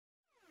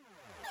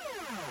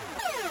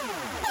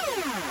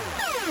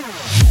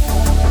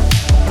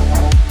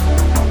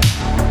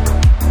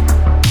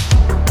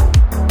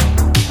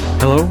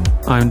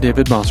I'm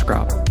David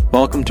Moscrop.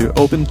 Welcome to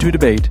Open to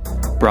Debate,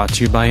 brought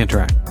to you by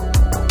Interact.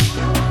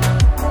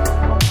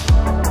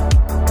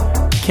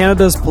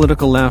 Canada's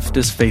political left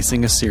is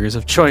facing a series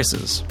of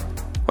choices.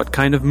 What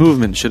kind of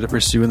movement should it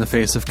pursue in the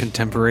face of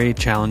contemporary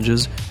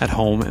challenges at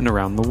home and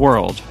around the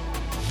world?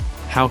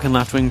 How can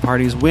left-wing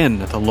parties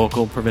win at the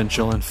local,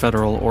 provincial, and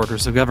federal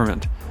orders of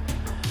government?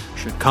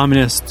 Should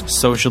communists,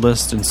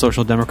 socialists, and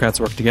social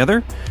democrats work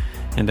together?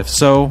 And if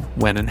so,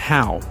 when and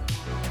how?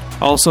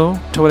 Also,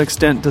 to what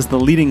extent does the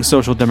leading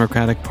social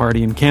democratic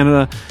party in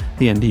Canada,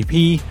 the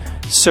NDP,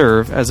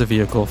 serve as a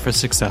vehicle for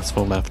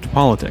successful left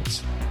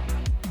politics?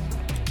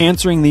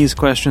 Answering these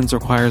questions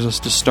requires us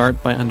to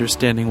start by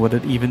understanding what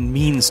it even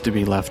means to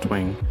be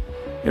left-wing.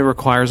 It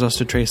requires us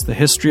to trace the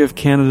history of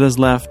Canada's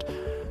left,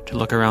 to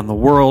look around the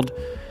world,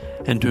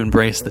 and to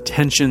embrace the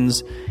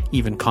tensions,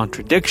 even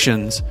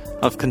contradictions,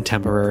 of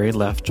contemporary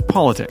left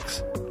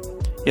politics.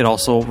 It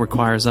also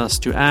requires us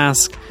to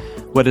ask,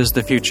 what is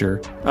the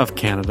future of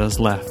Canada's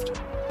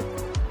left?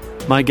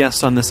 My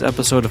guest on this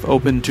episode of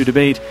Open to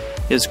Debate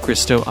is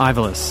Christo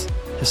Aivalis,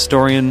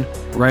 historian,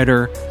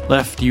 writer,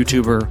 left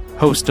YouTuber,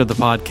 host of the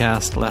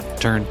podcast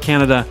Left Turn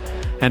Canada,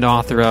 and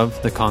author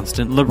of The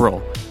Constant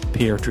Liberal,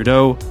 Pierre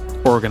Trudeau,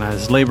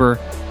 Organized Labour,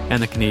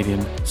 and the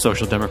Canadian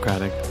Social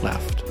Democratic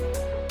Left.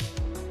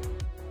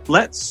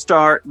 Let's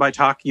start by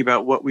talking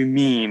about what we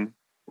mean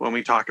when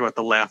we talk about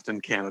the left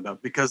in Canada,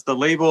 because the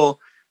label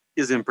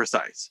is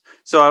imprecise.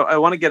 So I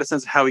want to get a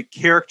sense of how we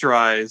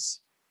characterize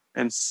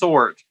and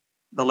sort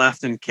the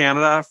left in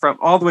Canada, from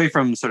all the way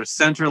from sort of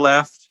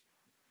center-left,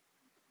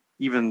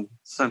 even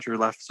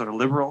center-left sort of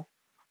liberal,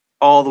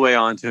 all the way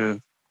on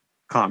to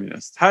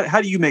communist. How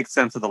do you make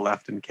sense of the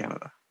left in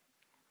Canada?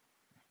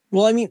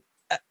 Well, I mean,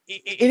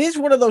 it is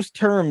one of those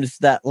terms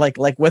that, like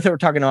whether we're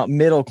talking about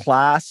middle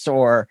class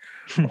or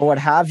what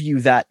have you,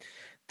 that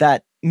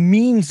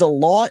means a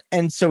lot,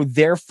 and so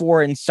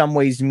therefore, in some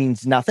ways,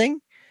 means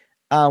nothing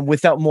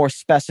without more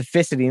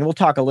specificity. And we'll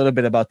talk a little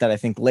bit about that, I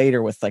think,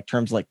 later with like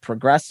terms like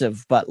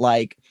progressive. But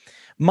like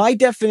my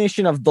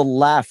definition of the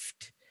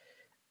left,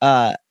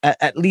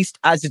 at least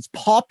as it's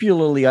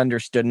popularly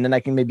understood, and then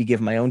I can maybe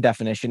give my own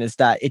definition, is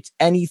that it's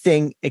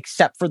anything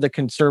except for the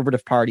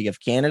Conservative Party of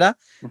Canada.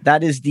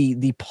 That is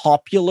the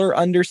popular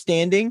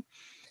understanding.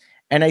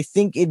 And I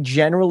think it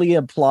generally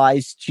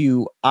applies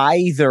to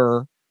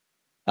either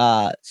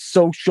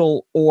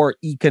social or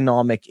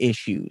economic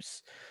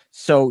issues.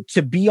 So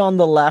to be on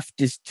the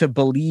left is to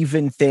believe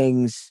in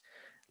things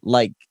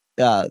like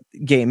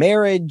gay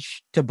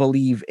marriage, to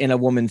believe in a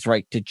woman's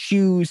right to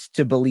choose,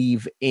 to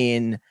believe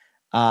in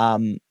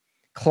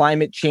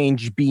climate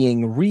change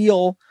being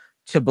real,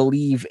 to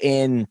believe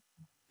in,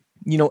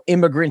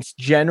 immigrants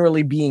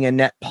generally being a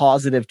net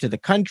positive to the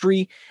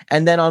country.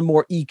 And then on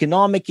more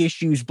economic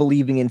issues,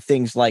 believing in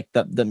things like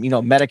the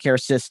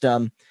Medicare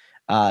system,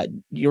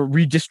 your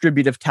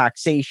redistributive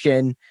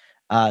taxation,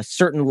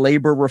 certain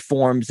labor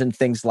reforms and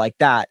things like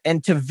that.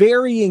 And to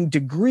varying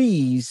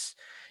degrees,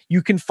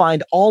 you can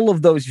find all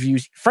of those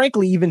views,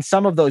 frankly, even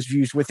some of those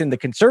views within the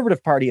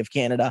Conservative Party of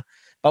Canada,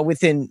 but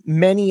within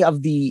many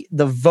of the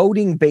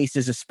voting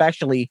bases,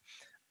 especially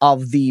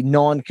of the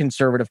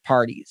non-conservative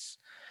parties.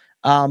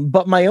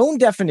 But my own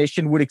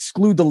definition would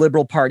exclude the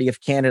Liberal Party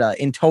of Canada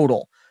in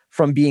total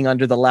from being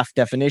under the left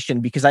definition,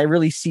 because I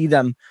really see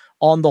them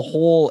on the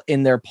whole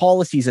in their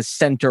policies as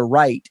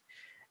center-right.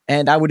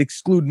 And I would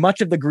exclude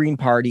much of the Green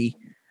Party,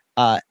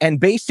 and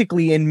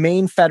basically in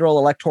main federal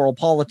electoral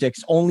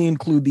politics, only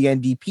include the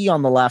NDP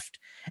on the left,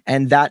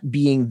 and that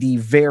being the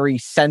very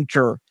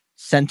center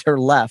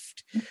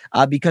left,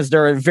 because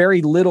there are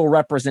very little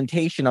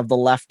representation of the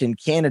left in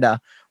Canada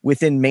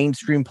within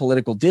mainstream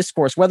political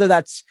discourse, whether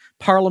that's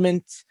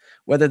parliament,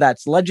 whether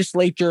that's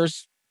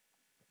legislatures,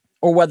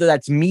 or whether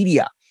that's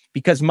media,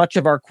 because much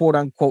of our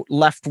quote-unquote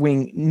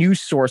left-wing news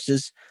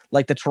sources,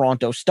 like the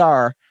Toronto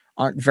Star,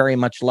 aren't very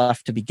much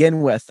left to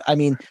begin with. I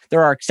mean,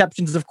 there are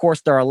exceptions, of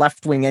course. There are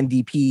left-wing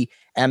NDP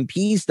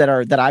MPs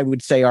that I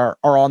would say are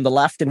on the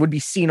left and would be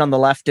seen on the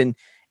left in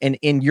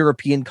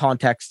European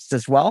contexts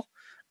as well.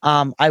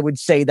 I would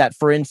say that,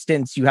 for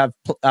instance, you have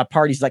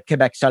parties like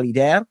Québec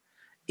Solidaire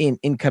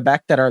in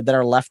Quebec that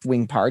are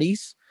left-wing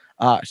parties,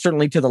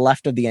 certainly to the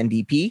left of the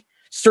NDP.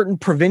 Certain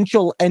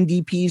provincial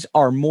NDPs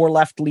are more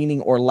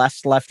left-leaning or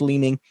less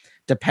left-leaning,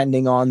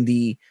 depending on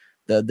the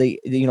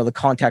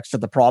context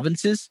of the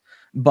provinces.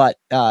 But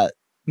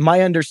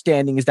my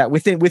understanding is that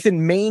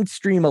within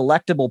mainstream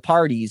electable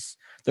parties,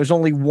 there's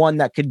only one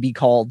that could be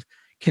called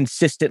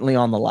consistently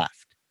on the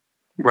left.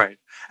 Right.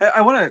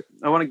 I want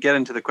to get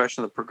into the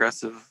question of the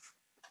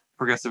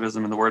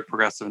progressivism and the word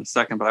progressive in a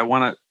second, but I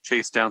want to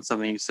chase down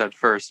something you said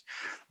first,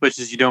 which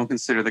is you don't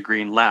consider the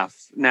Green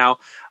left. Now,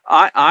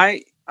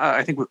 I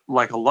think,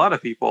 like a lot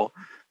of people,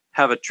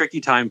 have a tricky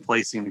time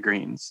placing the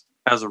Greens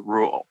as a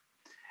rule.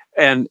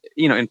 And,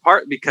 in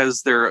part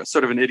because they're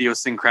sort of an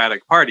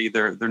idiosyncratic party.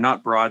 They're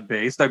not broad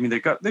based. I mean,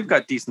 they've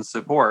got decent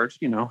support,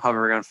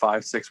 hovering around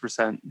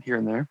 5-6% here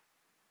and there.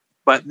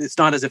 But it's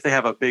not as if they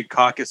have a big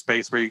caucus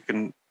base where you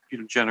can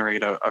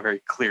generate a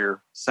very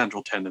clear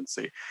central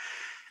tendency.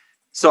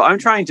 So I'm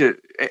trying to,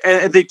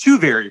 and they too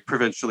vary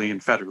provincially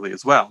and federally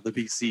as well. The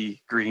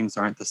BC Greens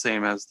aren't the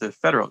same as the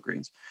federal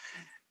Greens.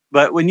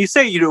 But when you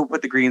say you don't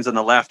put the Greens on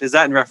the left, is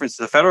that in reference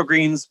to the federal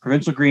Greens,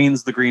 provincial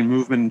Greens, the Green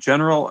movement in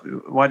general?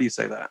 Why do you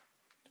say that?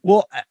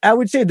 Well, I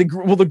would say the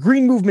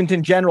Green movement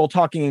in general,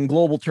 talking in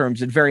global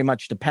terms, it very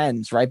much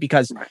depends, right?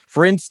 Because,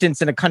 for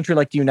instance, in a country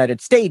like the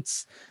United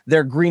States,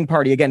 their Green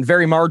Party, again,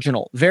 very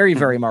marginal, very,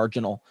 very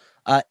marginal,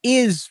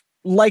 is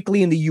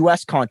likely in the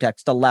U.S.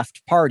 context a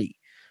left party.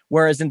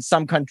 Whereas in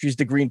some countries,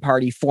 the Green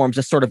Party forms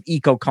a sort of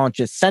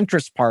eco-conscious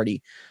centrist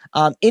party.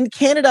 In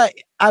Canada,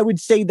 I would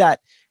say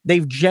that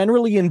they've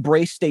generally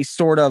embraced a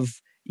sort of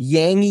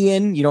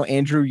Yangian,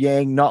 Andrew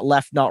Yang, not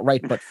left, not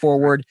right, but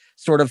forward,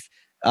 sort of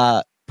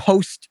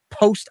post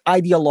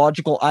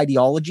ideological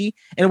ideology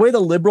in a way the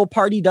Liberal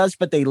Party does,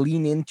 but they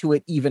lean into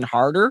it even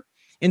harder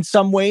in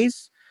some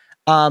ways.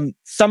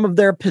 Some of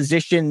their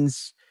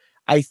positions,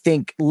 I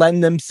think,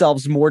 lend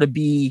themselves more to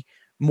be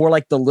more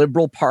like the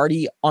Liberal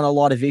Party on a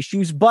lot of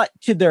issues. But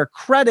to their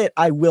credit,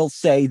 I will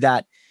say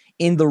that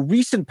in the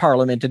recent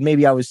parliament, and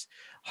maybe I was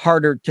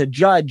harder to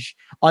judge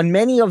on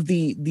many of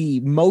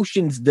the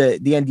motions the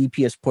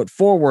NDP has put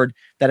forward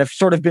that have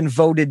sort of been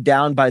voted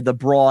down by the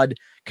broad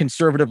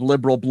conservative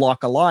liberal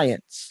bloc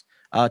alliance,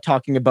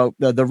 talking about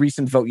the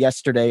recent vote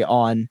yesterday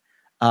on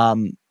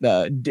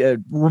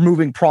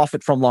removing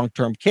profit from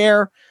long-term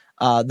care,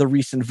 the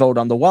recent vote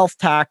on the wealth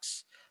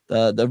tax,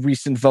 the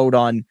recent vote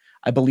on,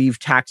 I believe,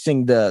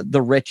 taxing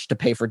the rich to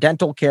pay for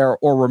dental care,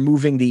 or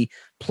removing the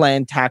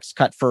planned tax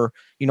cut for,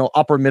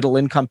 upper middle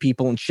income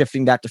people and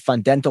shifting that to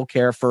fund dental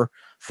care for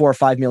 4 or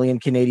 5 million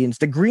Canadians.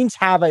 The Greens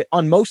have,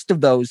 on most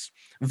of those,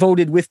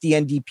 voted with the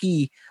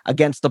NDP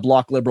against the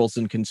Bloc Liberals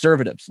and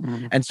Conservatives.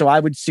 Mm-hmm. And so I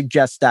would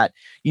suggest that,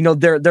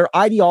 their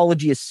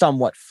ideology is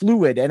somewhat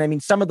fluid. And I mean,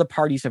 some of the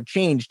parties have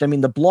changed. I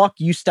mean, the Bloc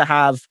used to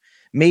have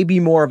maybe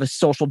more of a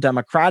social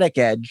democratic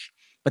edge,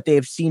 but they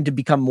have seemed to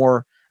become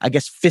more, I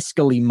guess,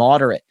 fiscally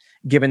moderate,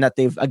 given that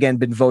they've, again,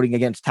 been voting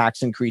against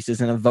tax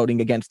increases and voting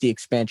against the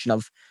expansion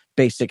of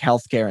basic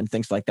healthcare and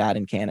things like that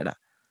in Canada.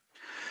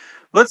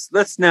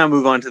 Let's now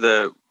move on to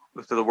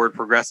the word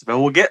progressive,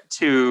 and we'll get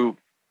to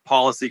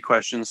policy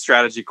questions,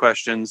 strategy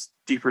questions,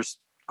 deeper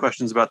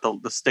questions about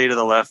the state of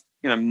the left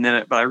in a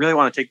minute. But I really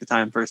want to take the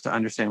time first to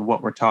understand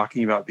what we're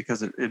talking about,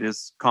 because it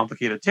is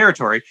complicated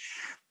territory.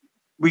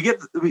 We get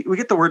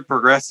the word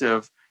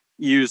progressive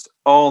used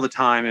all the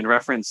time in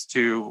reference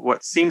to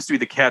what seems to be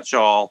the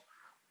catch-all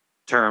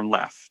term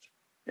left.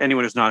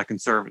 Anyone who's not a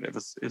conservative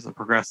is a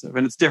progressive,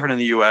 and it's different in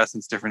the US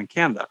and it's different in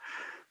Canada.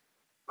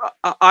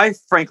 I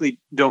frankly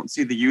don't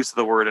see the use of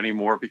the word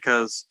anymore,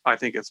 because I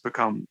think it's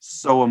become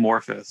so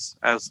amorphous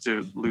as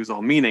to lose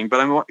all meaning.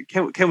 But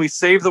can we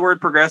save the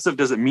word progressive?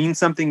 Does it mean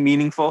something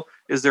meaningful?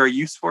 Is there a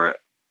use for it?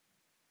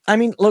 I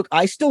mean, look,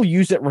 I still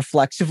use it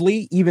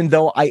reflexively, even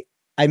though I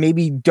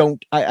maybe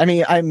don't.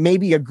 I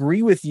maybe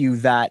agree with you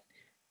that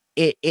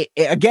it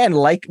again,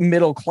 like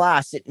middle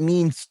class, it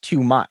means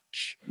too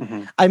much.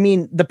 Mm-hmm. I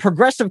mean, the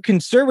progressive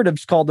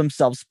conservatives call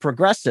themselves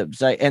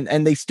progressives,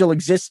 and they still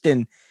exist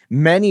in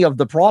many of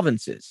the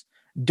provinces.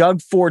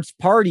 Doug Ford's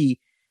party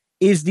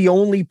is the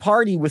only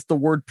party with the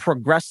word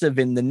progressive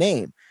in the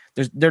name.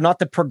 They're not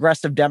the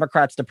progressive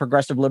Democrats, the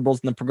progressive Liberals,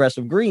 and the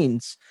progressive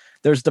Greens.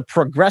 There's the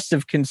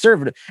progressive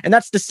conservative. And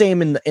that's the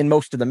same in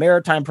most of the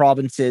maritime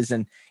provinces,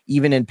 and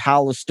even in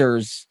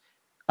Pallister's,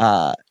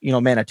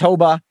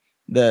 Manitoba.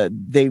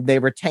 They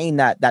retain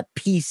that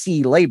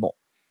PC label,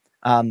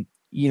 from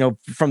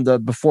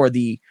before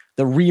the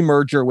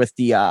remerger with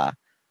the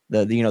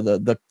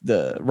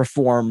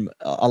Reform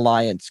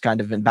Alliance,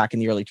 kind of back in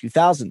the early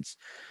 2000s.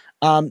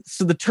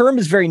 So the term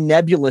is very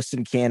nebulous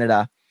in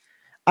Canada.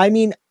 I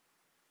mean,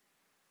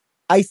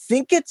 I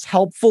think it's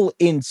helpful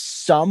in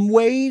some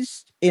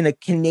ways, in a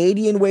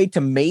Canadian way,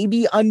 to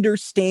maybe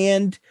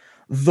understand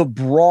the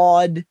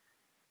broad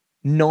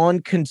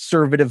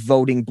non-conservative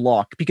voting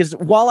bloc, because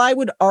while I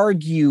would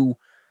argue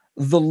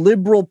the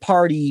Liberal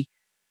Party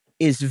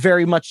is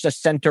very much a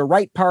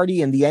center-right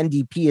party and the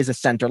NDP is a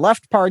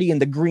center-left party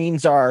and the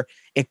Greens are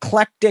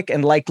eclectic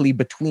and likely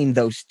between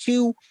those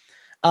two,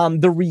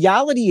 the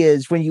reality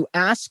is when you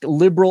ask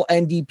Liberal,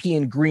 NDP,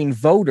 and Green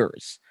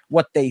voters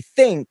what they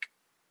think,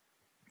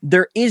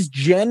 there is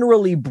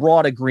generally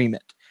broad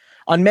agreement.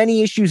 On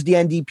many issues, the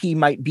NDP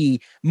might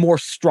be more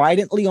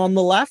stridently on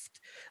the left.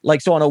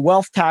 Like, so on a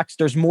wealth tax,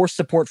 there's more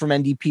support from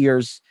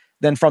NDPers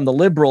than from the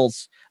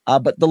Liberals.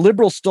 But the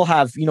Liberals still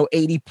have,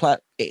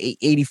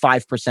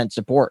 85%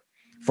 support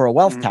for a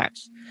wealth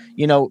tax.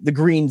 The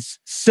Greens,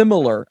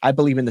 similar, I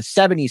believe in the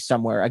 70s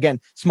somewhere.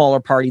 Again, smaller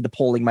party, the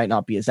polling might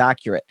not be as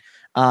accurate.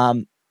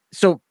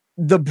 So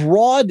the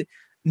broad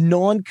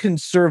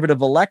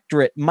non-conservative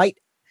electorate might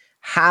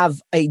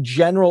have a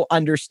general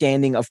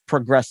understanding of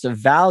progressive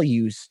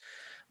values,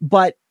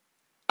 but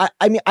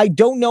I mean, I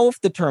don't know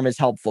if the term is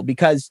helpful,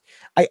 because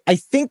I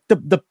think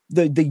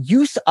the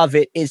use of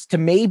it is to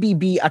maybe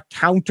be a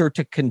counter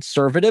to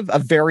conservative, a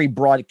very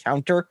broad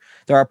counter.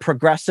 There are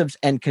progressives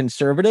and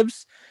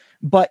conservatives,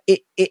 but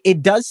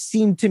it does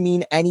seem to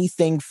mean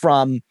anything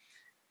from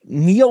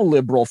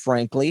neoliberal,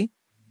 frankly,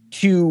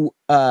 to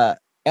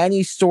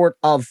any sort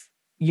of,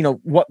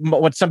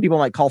 what some people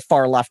might call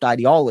far left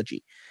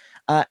ideology.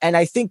 And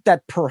I think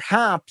that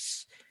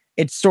perhaps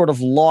it's sort of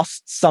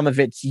lost some of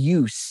its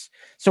use.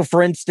 So,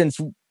 for instance,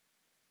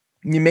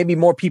 maybe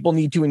more people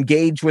need to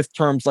engage with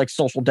terms like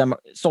social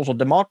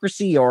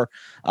democracy, or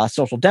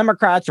social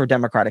democrats, or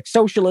democratic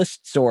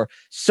socialists, or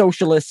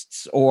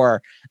socialists,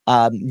 or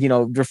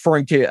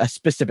referring to a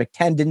specific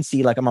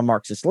tendency, like I'm a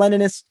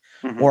Marxist-Leninist,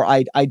 or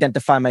I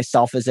identify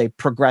myself as a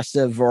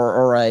progressive,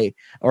 or a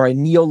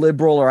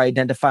neoliberal, or I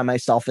identify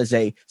myself as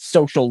a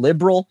social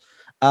liberal.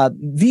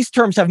 These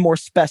terms have more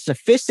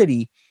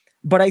specificity,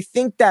 but I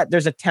think that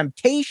there's a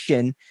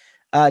temptation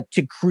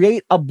to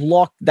create a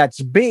block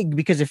that's big,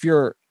 because if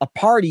you're a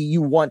party,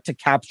 you want to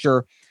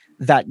capture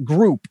that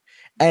group.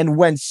 And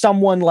when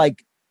someone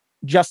like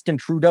Justin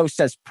Trudeau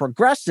says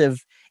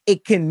progressive,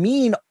 it can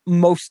mean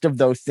most of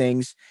those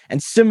things.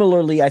 And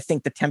similarly, I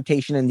think the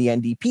temptation in the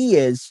NDP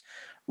is,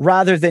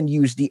 rather than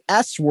use the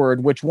S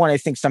word, which one I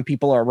think some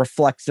people are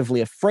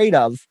reflexively afraid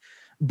of,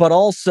 but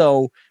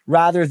also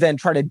rather than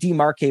try to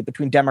demarcate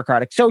between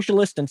democratic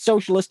socialist and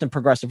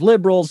progressive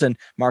liberals and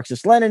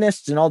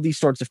Marxist-Leninists and all these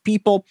sorts of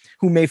people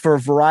who may, for a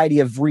variety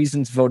of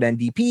reasons, vote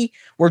NDP,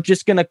 we're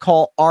just going to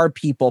call our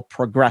people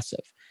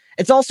progressive.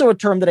 It's also a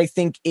term that I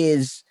think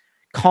is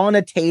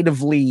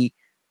connotatively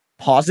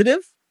positive.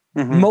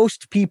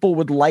 Most people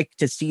would like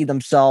to see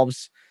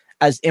themselves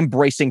as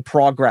embracing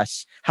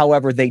progress,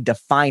 however they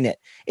define it.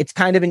 It's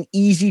kind of an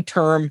easy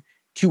term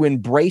to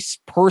embrace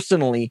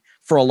personally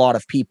for a lot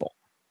of people.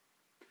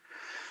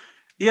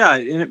 Yeah,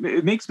 and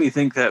it makes me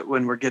think that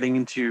when we're getting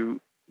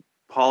into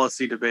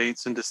policy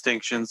debates and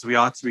distinctions, we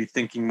ought to be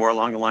thinking more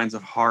along the lines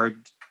of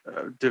hard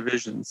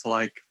divisions,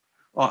 like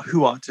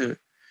who ought to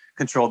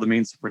control the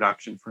means of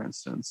production, for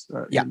instance.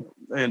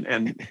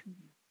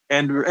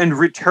 And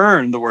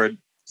return the word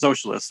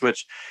socialist,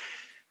 which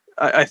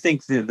I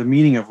think the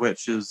meaning of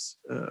which is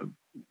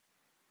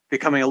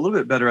becoming a little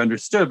bit better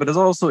understood, but it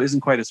also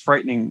isn't quite as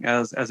frightening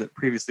as it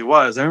previously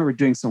was. I remember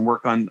doing some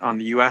work on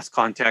the U.S.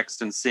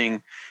 context and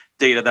seeing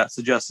data that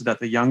suggested that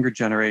the younger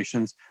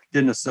generations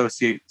didn't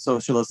associate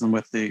socialism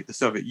with the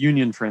Soviet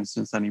Union, for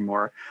instance,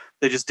 anymore.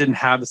 They just didn't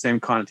have the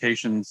same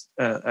connotations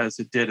as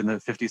it did in the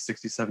 50s,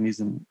 60s, 70s,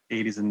 and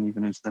 80s, and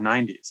even into the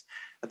 90s.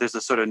 There's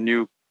a sort of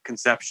new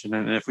conception.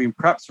 And if we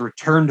perhaps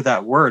return to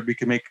that word, we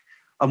can make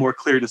a more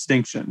clear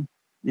distinction,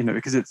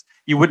 because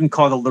you wouldn't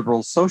call the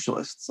liberals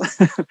socialists.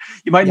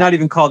 You might not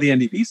even call the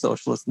NDP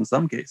socialists in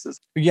some cases.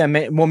 Yeah,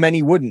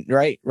 many wouldn't,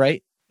 right?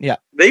 Yeah,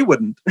 they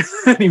wouldn't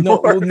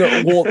anymore.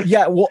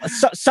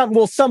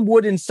 Some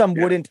would and some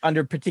wouldn't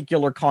under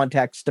particular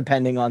context,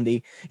 depending on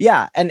the.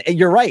 Yeah, and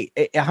you're right,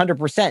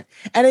 100%.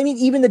 And I mean,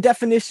 even the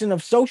definition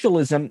of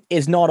socialism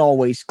is not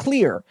always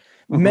clear.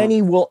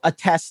 Many will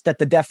attest that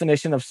the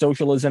definition of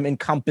socialism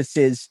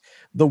encompasses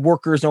the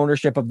workers'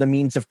 ownership of the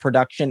means of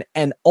production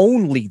and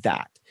only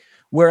that,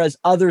 whereas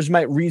others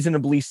might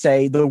reasonably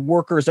say the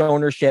workers'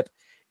 ownership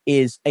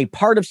is a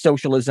part of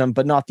socialism,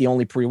 but not the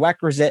only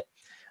prerequisite.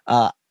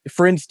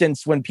 For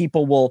instance, when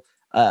people will,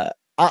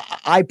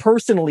 I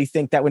personally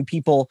think that when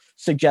people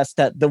suggest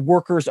that the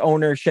workers'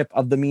 ownership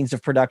of the means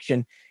of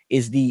production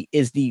is the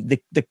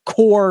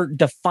core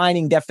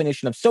defining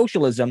definition of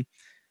socialism,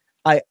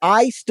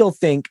 I still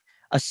think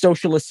a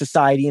socialist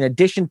society, in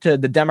addition to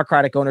the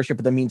democratic ownership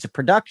of the means of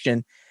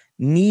production,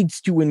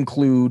 needs to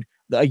include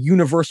a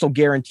universal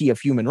guarantee of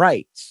human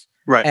rights,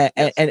 right,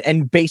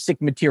 and basic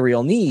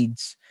material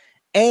needs.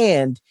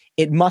 And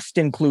it must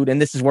include,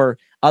 and this is where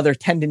other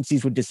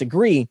tendencies would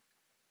disagree,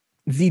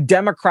 the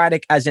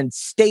democratic, as in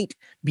state,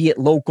 be it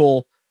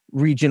local,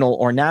 regional,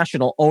 or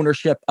national,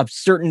 ownership of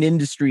certain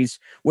industries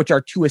which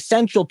are too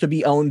essential to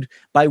be owned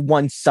by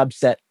one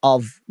subset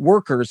of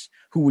workers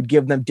who would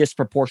give them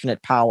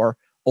disproportionate power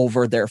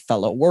over their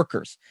fellow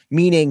workers.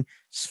 Meaning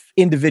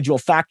individual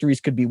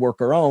factories could be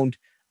worker owned,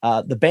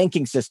 the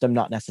banking system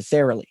not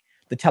necessarily,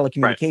 the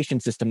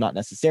telecommunication system not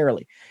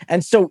necessarily.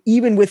 And so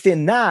even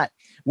within that,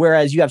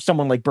 whereas you have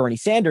someone like Bernie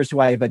Sanders, who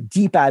I have a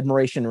deep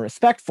admiration and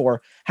respect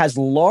for, has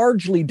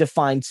largely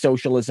defined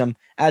socialism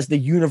as the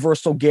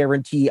universal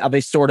guarantee of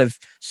a sort of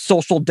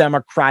social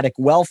democratic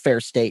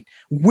welfare state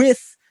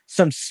with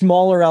some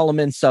smaller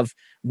elements of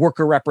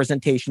worker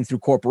representation through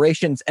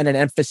corporations and an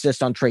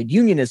emphasis on trade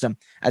unionism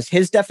as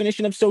his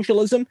definition of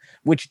socialism,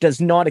 which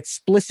does not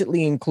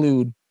explicitly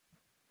include,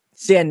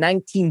 say, a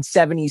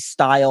 1970s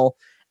style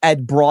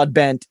Ed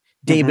Broadbent,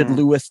 David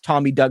Lewis,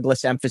 Tommy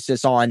Douglas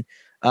emphasis on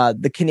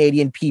the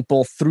Canadian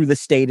people through the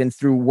state and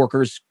through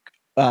workers'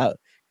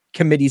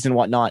 committees and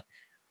whatnot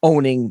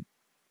owning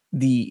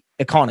the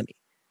economy,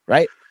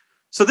 right?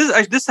 So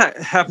this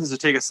happens to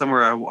take us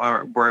somewhere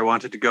where I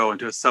wanted to go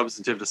into a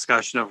substantive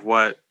discussion of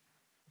what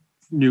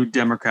new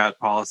Democrat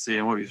policy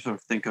and what we sort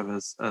of think of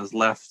as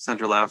left,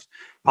 center-left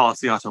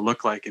policy ought to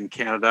look like in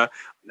Canada.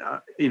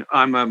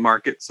 I'm a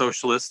market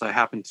socialist. I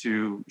happen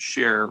to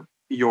share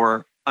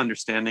your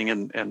understanding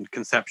and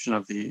conception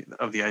of the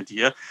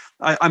idea.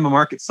 I'm a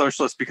market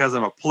socialist because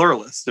I'm a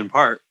pluralist in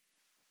part.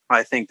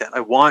 I think that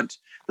I want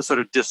the sort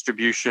of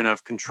distribution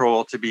of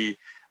control to be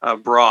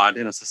broad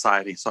in a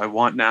society. So I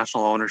want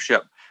national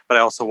ownership, but I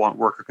also want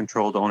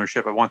worker-controlled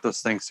ownership. I want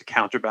those things to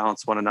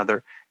counterbalance one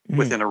another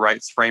within a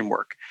rights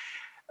framework.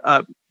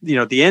 The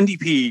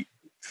NDP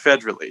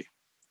federally,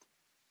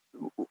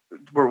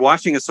 we're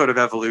watching a sort of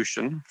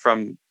evolution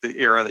from the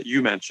era that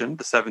you mentioned,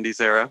 the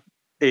 70s era,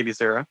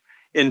 80s era,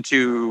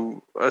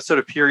 into a sort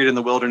of period in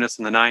the wilderness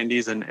in the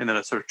 90s, and then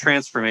a sort of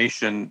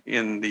transformation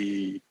in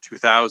the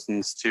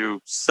 2000s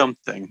to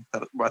something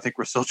that I think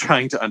we're still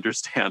trying to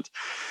understand.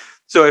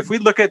 So if we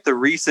look at the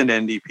recent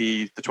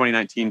NDP, the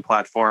 2019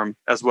 platform,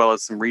 as well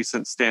as some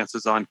recent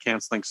stances on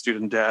canceling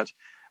student debt,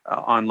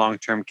 on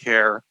long-term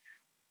care,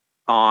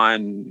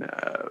 on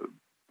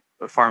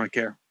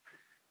pharmacare,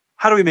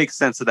 how do we make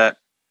sense of that,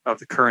 of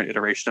the current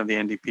iteration of the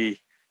NDP,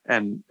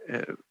 and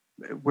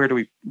where do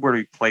we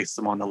place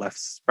them on the left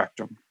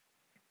spectrum?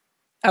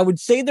 I would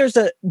say there's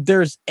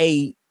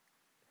a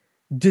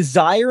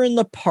desire in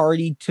the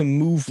party to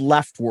move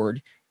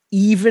leftward,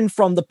 even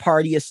from the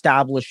party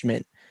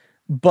establishment,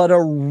 but a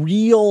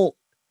real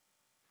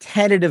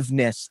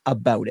tentativeness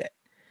about it.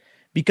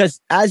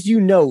 Because as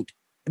you note,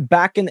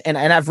 back in, and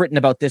I've written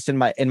about this in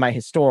my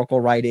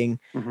historical writing,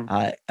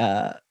 my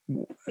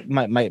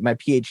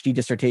PhD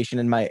dissertation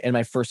in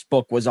my first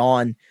book was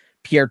on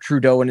Pierre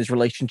Trudeau and his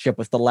relationship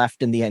with the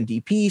left and the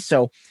NDP.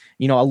 So,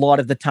 a lot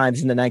of the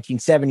times in the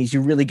 1970s,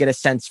 you really get a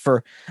sense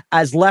for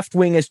as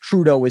left-wing as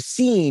Trudeau was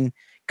seen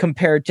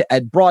compared to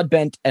Ed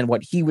Broadbent and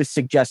what he was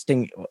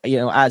suggesting,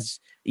 as,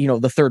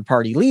 the third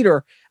party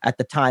leader at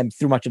the time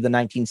through much of the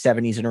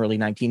 1970s and early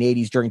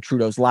 1980s during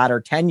Trudeau's latter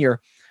tenure.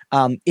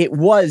 It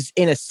was,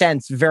 in a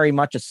sense, very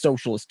much a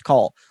socialist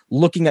call,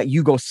 looking at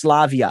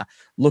Yugoslavia,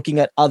 looking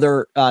at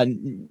other,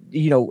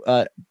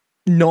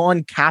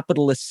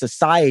 non-capitalist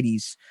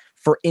societies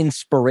for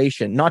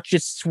inspiration, not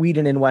just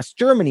Sweden and West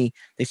Germany.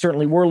 They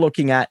certainly were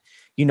looking at,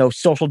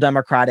 social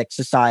democratic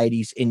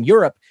societies in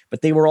Europe,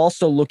 but they were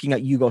also looking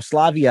at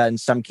Yugoslavia in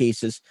some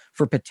cases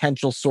for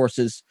potential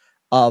sources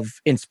of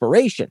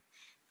inspiration.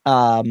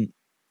 And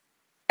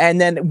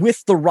then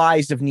with the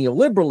rise of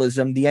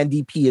neoliberalism, the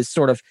NDP is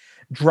sort of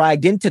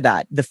dragged into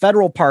that. The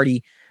federal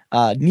party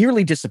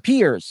nearly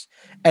disappears,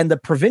 and the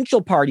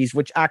provincial parties,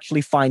 which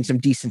actually find some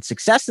decent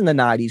success in the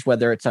 90s,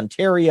 whether it's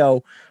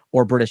Ontario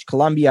or British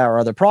Columbia or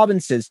other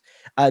provinces,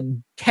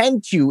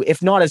 tend to,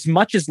 if not as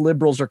much as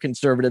liberals or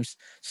conservatives,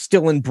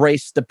 still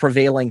embrace the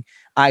prevailing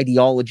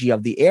ideology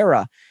of the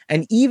era.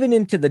 And even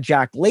into the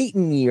Jack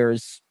Layton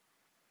years,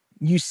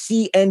 you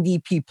see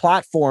NDP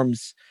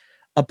platforms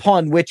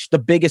upon which the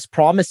biggest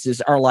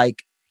promises are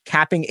like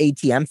capping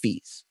ATM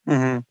fees.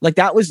 Like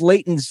that was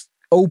Layton's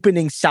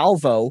opening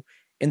salvo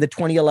in the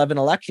 2011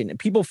 election. And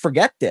people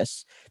forget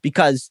this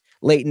because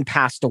Layton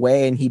passed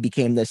away and he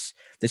became this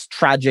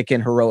tragic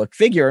and heroic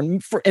figure,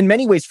 and in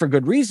many ways for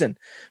good reason.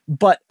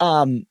 But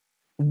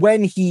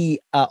when he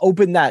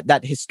opened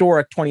that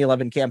historic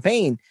 2011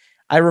 campaign,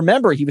 I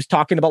remember he was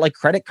talking about like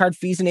credit card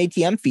fees and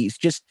ATM fees,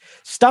 just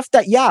stuff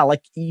that,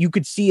 like you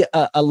could see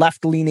a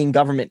left-leaning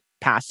government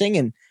passing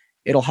and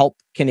it'll help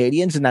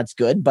Canadians, and that's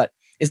good. But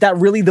is that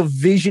really the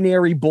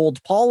visionary,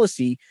 bold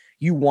policy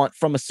you want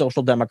from a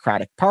social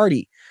democratic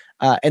party?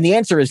 And the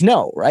answer is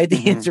no, right?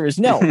 The answer is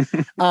no.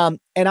 And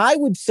I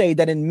would say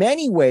that in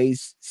many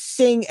ways,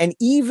 Singh and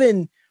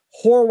even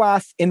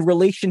Horwath, in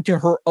relation to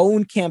her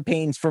own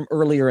campaigns from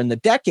earlier in the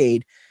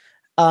decade,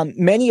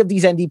 many of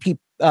these NDP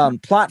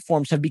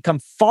platforms have become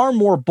far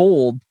more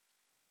bold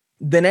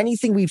than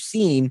anything we've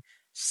seen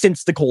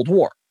since the Cold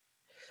War.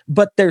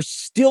 But they're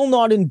still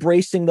not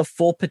embracing the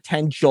full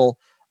potential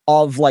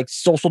of like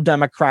social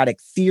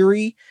democratic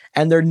theory,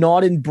 and they're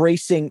not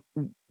embracing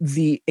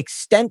the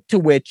extent to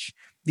which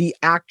the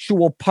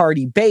actual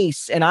party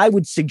base, and I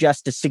would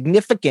suggest a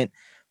significant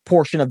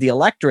portion of the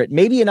electorate,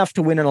 maybe enough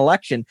to win an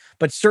election,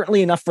 but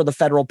certainly enough for the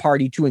federal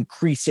party to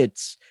increase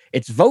its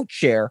vote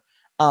share,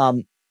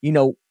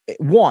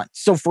 want.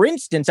 So for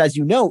instance, as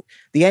you note,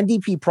 the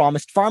NDP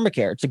promised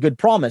pharmacare. It's a good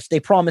promise. They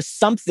promised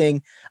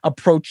something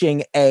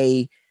approaching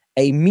a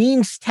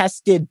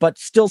means-tested but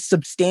still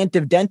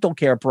substantive dental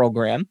care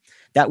program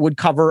that would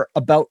cover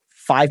about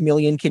 5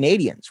 million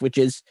Canadians, which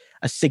is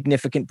a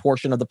significant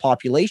portion of the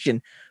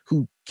population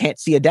who can't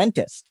see a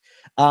dentist.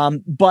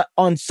 But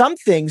on some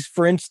things,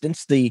 for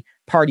instance, the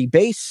party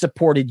base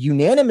supported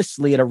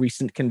unanimously at a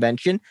recent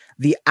convention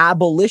the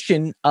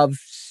abolition of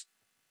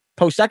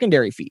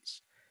post-secondary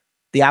fees,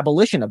 the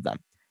abolition of them,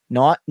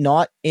 not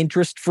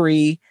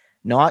interest-free,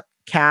 not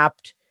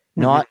capped,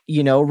 not,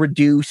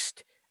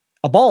 reduced,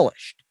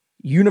 abolished,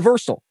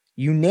 universal,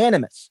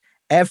 unanimous.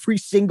 Every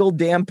single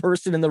damn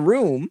person in the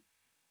room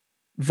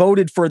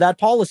voted for that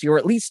policy, or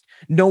at least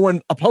no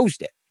one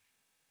opposed it.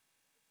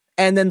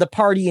 And then the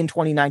party in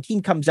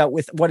 2019 comes out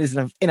with what is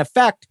in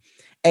effect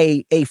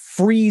a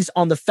freeze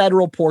on the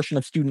federal portion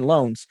of student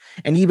loans.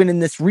 And even in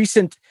this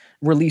recent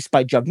release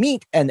by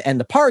Jagmeet and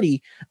the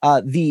party,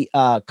 the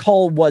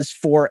call was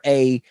for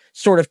a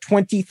sort of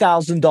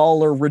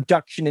 $20,000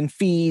 reduction in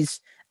fees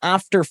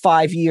after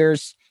 5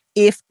 years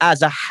if,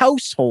 as a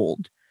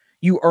household,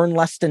 you earn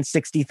less than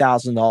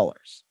 $60,000.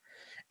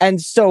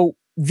 And so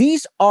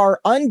these are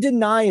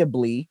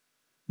undeniably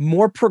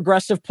more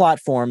progressive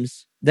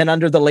platforms than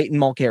under the Leighton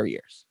Mulcair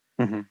years.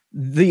 Mm-hmm.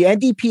 The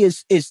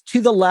NDP is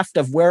to the left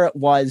of where it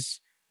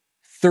was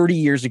 30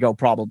 years ago,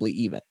 probably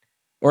even,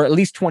 or at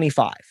least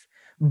 25.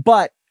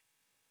 But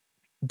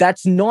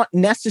that's not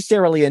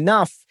necessarily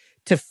enough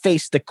to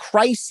face the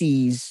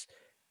crises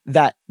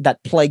that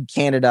plague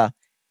Canada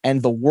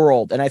and the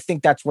world. And I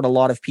think that's what a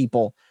lot of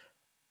people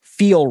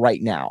feel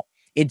right now.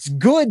 It's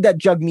good that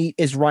Jagmeet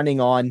is running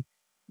on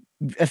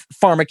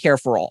pharmacare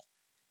for all.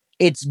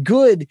 It's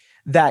good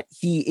that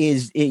he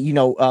is,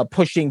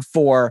 pushing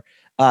for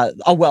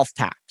a wealth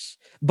tax.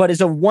 But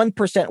is a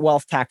 1%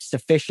 wealth tax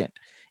sufficient?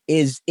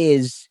 Is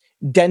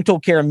dental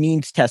care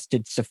means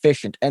tested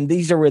sufficient? And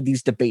these are where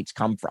these debates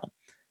come from.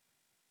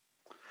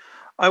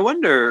 I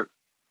wonder,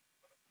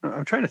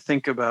 I'm trying to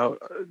think about,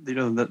 the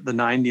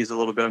 90s a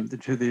little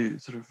bit, to the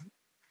sort of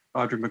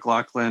Audrey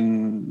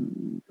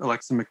McLaughlin,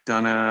 Alexa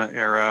McDonough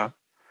era,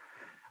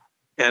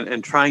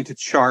 and trying to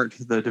chart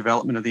the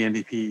development of the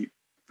NDP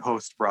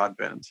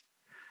post-broadband.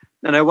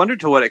 And I wonder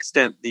to what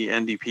extent the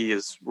NDP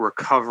is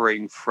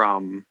recovering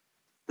from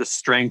the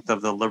strength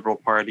of the Liberal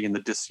Party and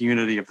the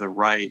disunity of the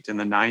right in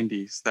the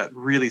 90s that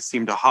really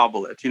seemed to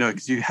hobble it.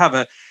 Because you have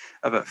a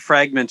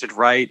fragmented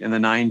right in the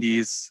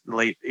 90s,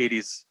 late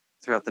 80s,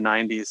 throughout the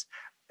 90s.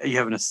 You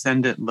have an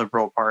ascendant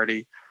Liberal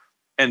Party,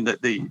 and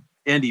the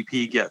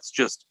NDP gets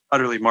just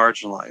utterly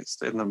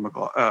marginalized in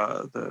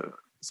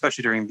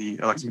especially during the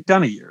Alexa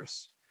McDonough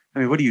years. I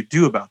mean, what do you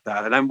do about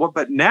that?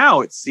 But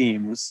now it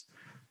seems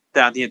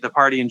that the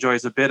party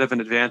enjoys a bit of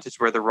an advantage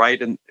where the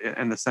right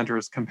and the center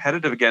is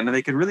competitive again, and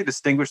they can really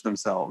distinguish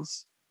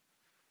themselves.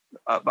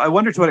 I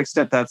wonder to what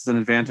extent that's an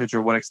advantage,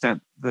 or what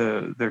extent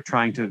they're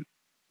trying to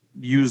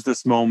use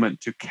this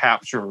moment to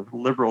capture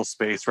liberal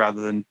space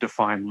rather than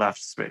define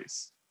left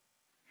space.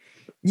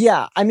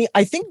 Yeah, I mean,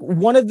 I think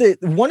one of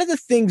the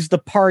things the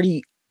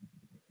party,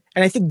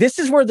 and I think this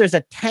is where there's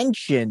a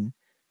tension,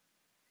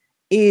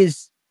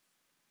 is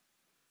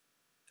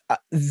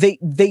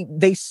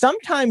they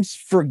sometimes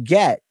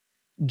forget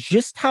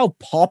just how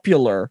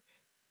popular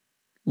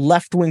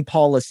left-wing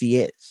policy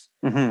is.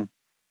 Mm-hmm.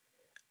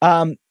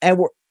 And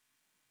we're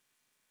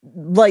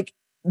like,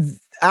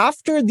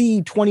 after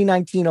the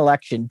 2019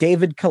 election,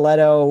 David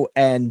Coletto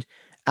and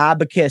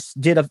Abacus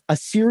did a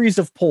series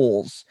of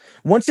polls.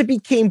 Once it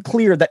became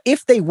clear that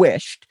if they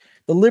wished,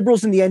 the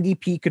Liberals and the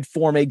NDP could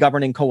form a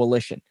governing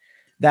coalition,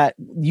 that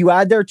you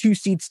add their two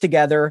seats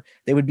together,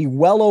 they would be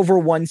well over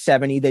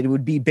 170. They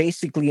would be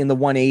basically in the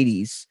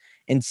 180s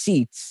in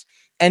seats,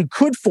 and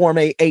could form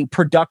a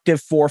productive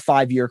 4 or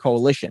 5 year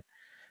coalition.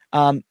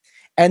 And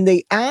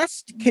they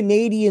asked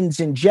Canadians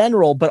in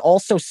general, but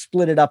also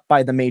split it up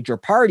by the major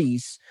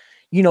parties,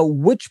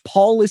 which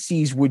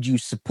policies would you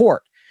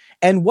support?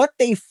 And what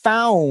they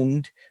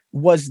found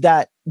was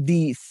that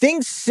the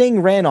things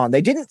Singh ran on,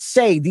 they didn't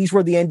say these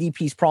were the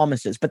NDP's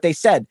promises, but they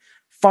said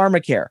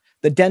pharmacare,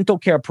 the dental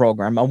care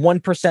program, a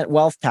 1%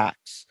 wealth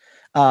tax,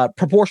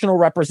 proportional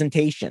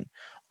representation.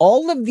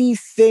 All of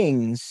these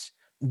things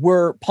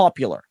were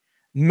popular.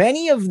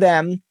 Many of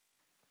them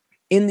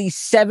in the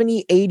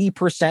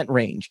 70-80%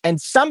 range.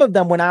 And some of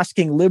them, when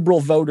asking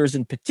Liberal voters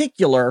in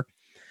particular,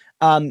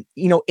 in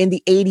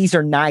the 80s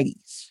or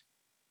 90s,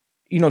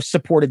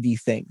 supported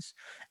these things.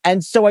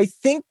 And so I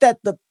think that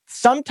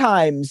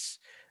sometimes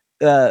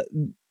the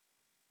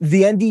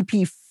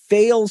NDP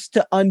fails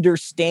to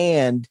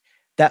understand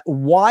that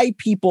why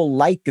people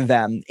like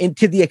them, and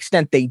to the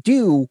extent they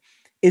do,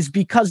 is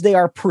because they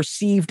are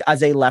perceived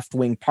as a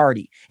left-wing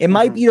party. It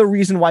might be the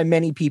reason why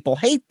many people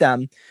hate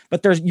them,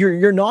 but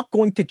you're not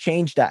going to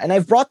change that. And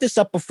I've brought this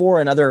up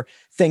before in other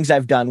things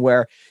I've done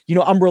where,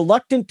 I'm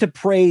reluctant to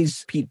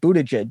praise Pete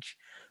Buttigieg,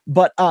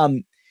 but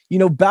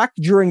back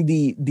during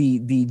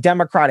the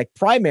Democratic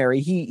primary,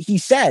 he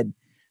said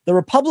the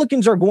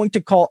Republicans are going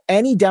to call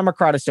any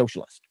Democrat a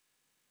socialist,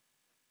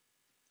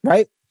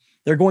 right?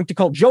 They're going to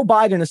call Joe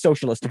Biden a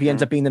socialist if he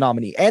ends up being the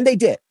nominee. And they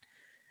did.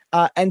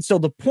 And so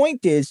the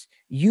point is,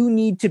 you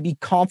need to be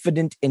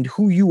confident in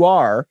who you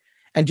are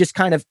and just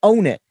kind of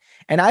own it.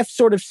 And I've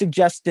sort of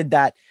suggested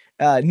that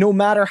no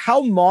matter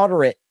how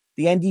moderate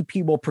the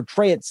NDP will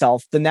portray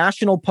itself, the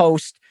National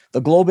Post, the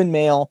Globe and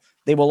Mail,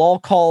 they will all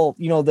call,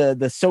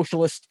 the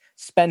socialist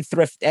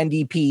spendthrift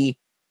NDP,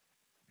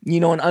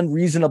 an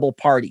unreasonable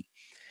party.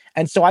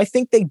 And so I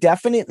think they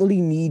definitely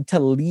need to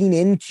lean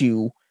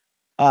into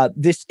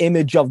this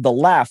image of the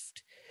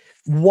left,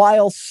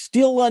 while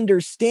still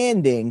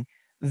understanding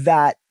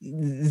that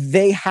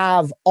they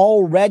have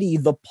already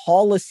the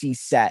policy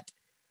set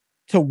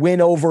to win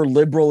over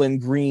Liberal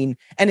and Green,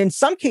 and in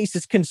some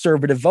cases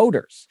conservative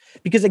voters.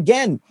 Because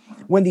again,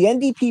 when the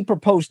NDP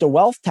proposed a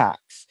wealth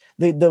tax,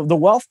 the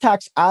wealth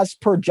tax, as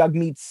per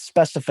Jagmeet's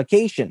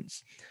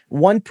specifications,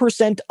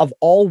 1% of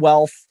all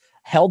wealth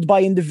held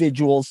by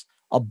individuals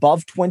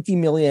above 20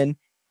 million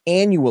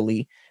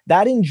annually,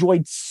 that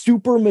enjoyed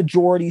super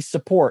majority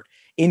support,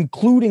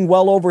 including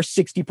well over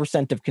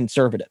 60% of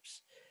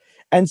conservatives.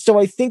 And so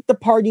I think the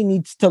party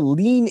needs to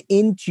lean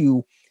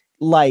into,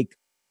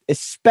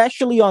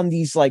 especially on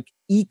these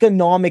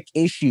economic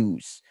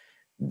issues.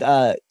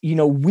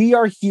 We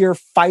are here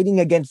fighting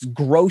against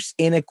gross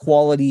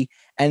inequality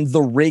and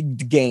the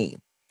rigged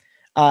game.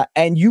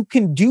 And you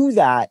can do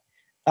that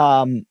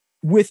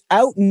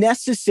without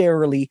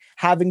necessarily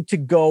having to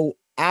go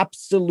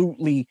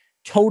absolutely,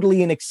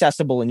 totally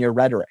inaccessible in your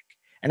rhetoric.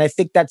 And I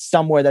think that's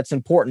somewhere that's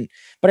important.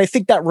 But I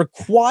think that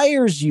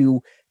requires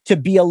you to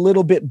be a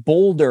little bit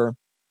bolder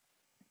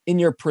in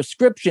your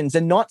prescriptions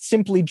and not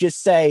simply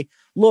just say,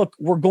 look,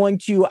 we're going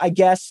to, I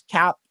guess,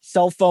 cap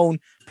cell phone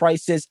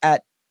prices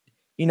at,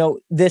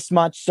 this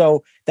much,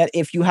 so that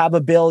if you have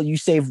a bill, you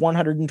save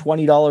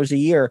 $120 a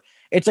year.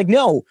 It's like,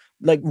 no,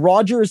 like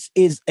Rogers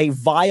is a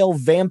vile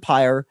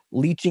vampire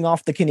leeching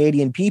off the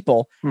Canadian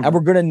people, and we're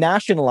going to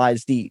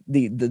nationalize the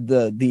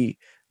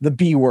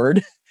B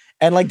word,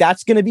 and like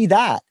that's going to be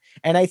that.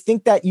 And I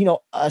think that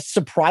a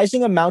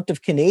surprising amount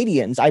of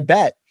Canadians, I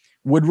bet,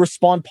 would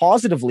respond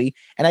positively,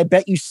 and I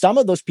bet you some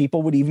of those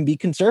people would even be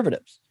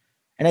conservatives.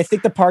 And I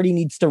think the party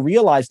needs to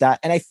realize that.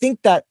 And I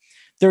think that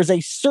there's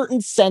a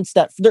certain sense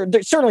that there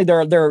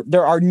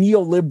are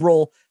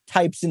neoliberal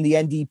types in the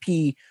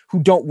NDP who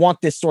don't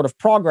want this sort of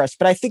progress,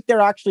 but I think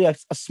they're actually a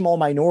small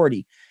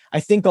minority. I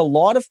think a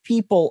lot of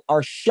people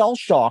are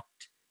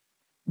shell-shocked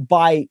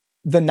by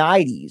the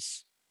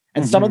 90s,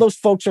 and some of those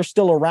folks are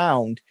still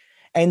around,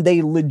 and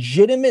they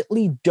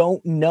legitimately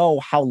don't know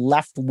how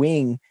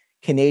left-wing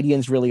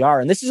Canadians really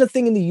are. And this is a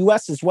thing in the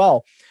US as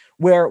well,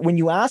 where when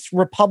you ask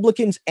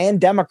Republicans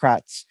and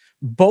Democrats,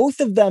 both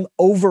of them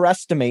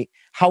overestimate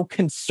how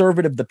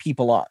conservative the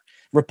people are.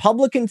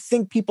 Republicans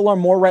think people are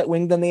more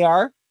right-wing than they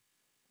are,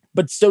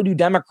 but so do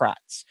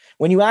Democrats.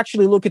 When you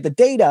actually look at the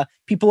data,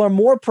 people are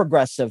more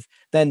progressive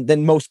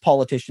than most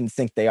politicians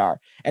think they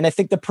are. And I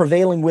think the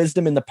prevailing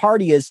wisdom in the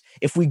party is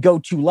if we go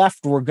too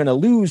left, we're going to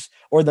lose,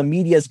 or the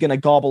media is going to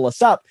gobble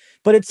us up.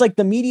 But it's like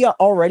the media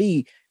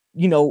already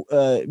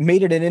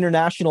made it an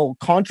international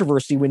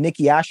controversy when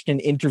Nikki Ashton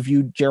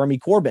interviewed Jeremy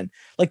Corbyn.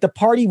 Like the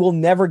party will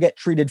never get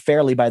treated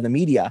fairly by the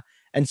media.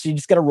 And so you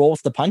just got to roll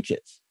with the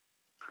punches.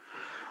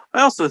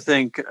 I also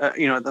think, at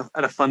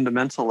a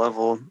fundamental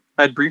level,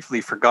 I'd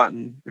briefly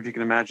forgotten, if you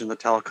can imagine, the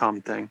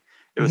telecom thing.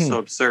 It was so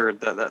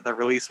absurd that the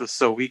release was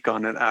so weak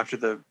on it after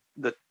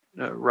the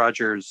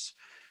Rogers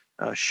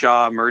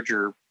Shaw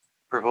merger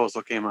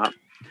proposal came up,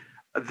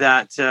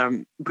 that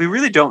we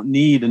really don't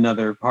need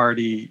another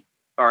party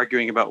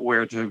arguing about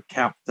where to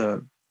cap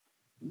the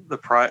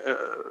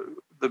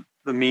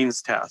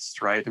means test,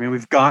 right? I mean,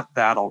 we've got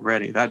that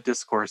already. That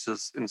discourse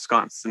is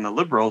ensconced in the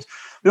Liberals.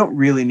 We don't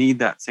really need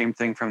that same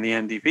thing from the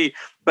NDP.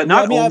 But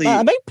I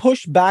might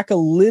push back a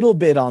little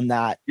bit on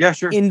that. Yeah,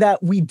 sure. In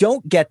that we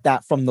don't get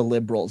that from the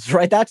Liberals,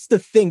 right? That's the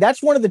thing.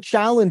 That's one of the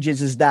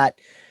challenges, is that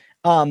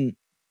the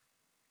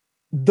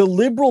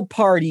Liberal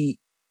Party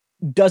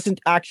doesn't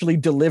actually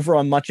deliver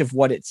on much of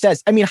what it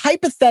says. I mean,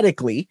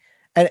 hypothetically,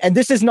 and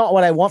this is not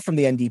what I want from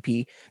the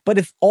NDP, but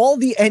if all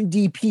the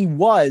NDP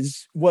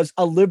was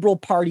a Liberal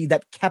Party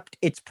that kept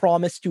its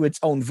promise to its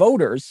own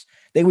voters,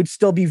 they would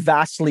still be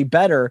vastly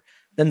better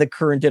than the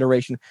current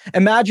iteration.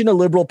 Imagine a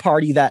Liberal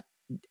Party that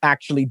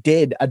actually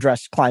did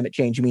address climate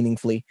change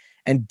meaningfully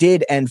and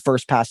did end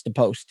first past the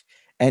post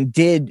and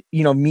did,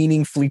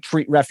 meaningfully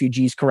treat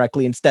refugees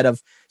correctly instead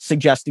of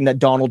suggesting that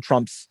Donald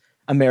Trump's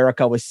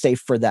America was safe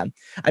for them.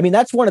 I mean,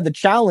 that's one of the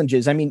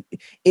challenges. I mean,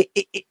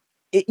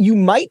 you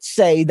might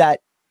say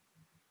that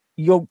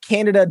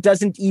Canada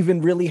doesn't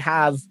even really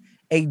have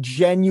a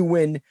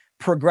genuine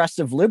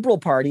progressive Liberal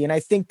Party. And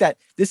I think that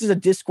this is a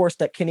discourse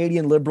that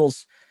Canadian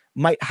Liberals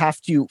might have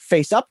to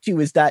face up to,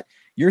 is that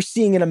you're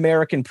seeing an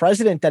American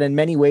president that in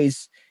many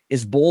ways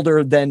is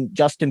bolder than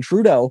Justin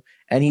Trudeau,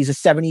 and he's a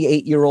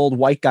 78-year-old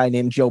white guy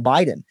named Joe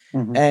Biden.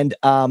 And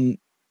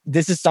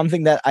this is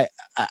something that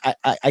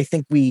I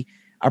think we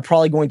are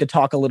probably going to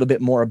talk a little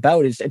bit more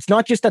about. It's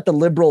not just that the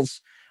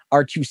Liberals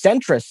are too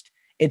centrist,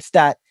 it's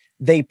that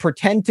they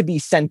pretend to be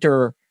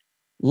center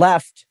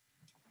left,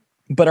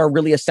 but are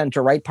really a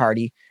center right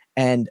party.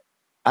 And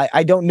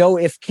I don't know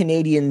if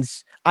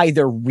Canadians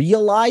either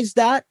realize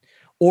that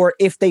or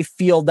if they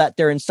feel that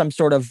they're in some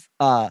sort of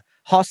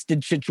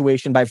hostage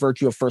situation by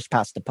virtue of first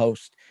past the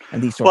post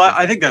and these sorts of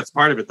things. I think that's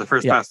part of it. The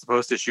first past the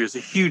post issue is a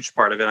huge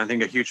part of it. I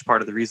think a huge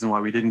part of the reason why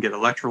we didn't get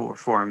electoral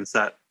reform is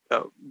that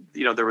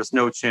there was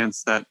no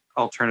chance that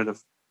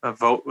alternative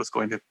vote was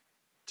going to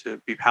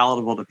be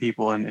palatable to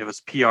people, and it was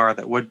PR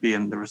that would be,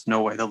 and there was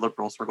no way the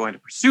Liberals were going to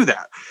pursue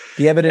that.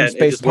 The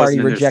evidence-based party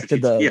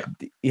rejected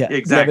exactly.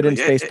 The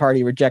evidence-based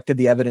party rejected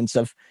the evidence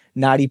of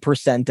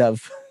 90%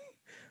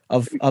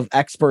 of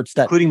experts,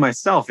 that including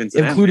myself,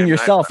 including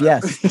yourself.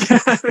 Yes.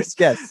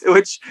 Yes.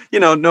 Which,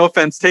 no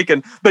offense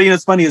taken, but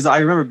it's funny is I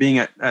remember being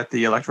at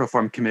the electoral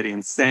reform committee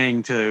and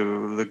saying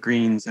to the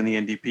Greens and the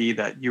NDP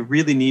that you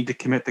really need to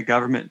commit the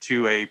government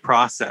to a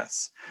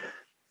process.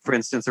 For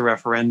instance, a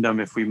referendum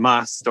if we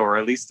must, or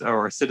at least,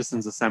 or a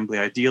citizens' assembly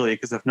ideally,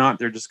 because if not,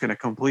 they're just going to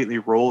completely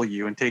roll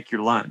you and take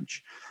your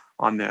lunch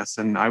on this.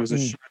 And I was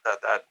assured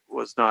that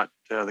was not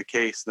the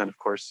case. And then, of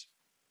course,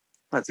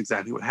 that's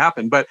exactly what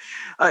happened. But,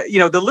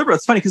 the Liberals,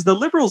 it's funny because the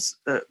Liberals,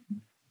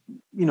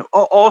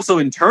 also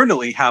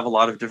internally have a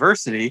lot of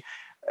diversity.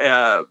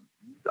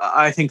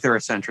 I think they're a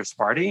centrist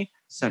party,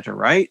 center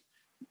right,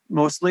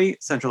 mostly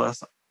center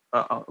left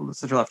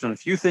on a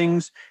few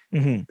things.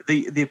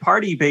 The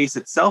party base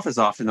itself is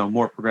often though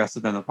more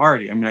progressive than the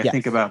party. I mean, I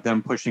think about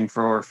them pushing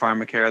for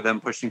pharmacare,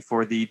 them pushing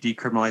for the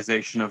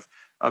decriminalization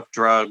of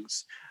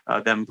drugs,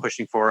 them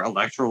pushing for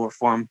electoral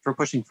reform, for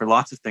pushing for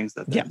lots of things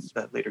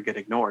that later get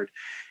ignored.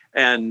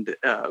 And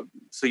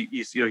so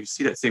you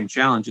see that same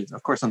challenge.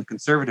 Of course, on the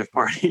Conservative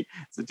Party,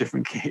 it's a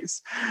different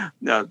case.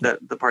 That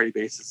the party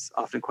base is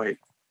often quite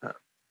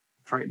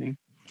frightening.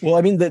 Well,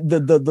 I mean,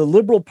 the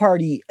Liberal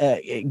Party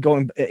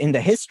going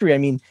into history, I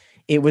mean,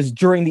 it was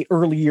during the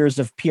early years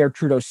of Pierre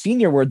Trudeau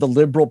Sr. where the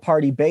Liberal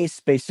Party base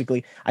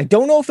basically, I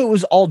don't know if it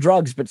was all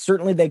drugs, but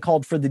certainly they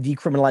called for the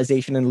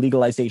decriminalization and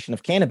legalization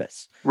of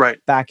cannabis.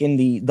 Right. Back in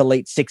the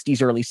late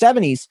 60s, early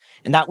 70s.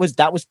 And that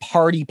was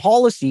party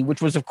policy,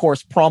 which was, of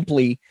course,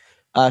 promptly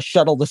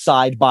shuttled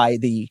aside by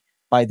the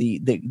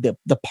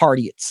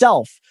party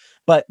itself.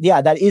 But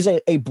yeah, that is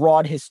a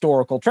broad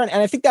historical trend.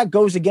 And I think that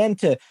goes again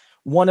to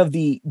one of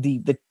the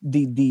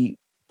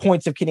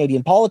points of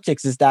Canadian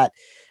politics is that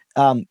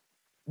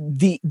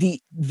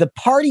the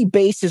party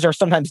bases are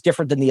sometimes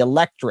different than the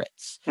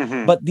electorates,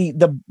 but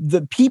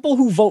the people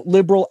who vote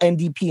Liberal,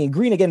 NDP, and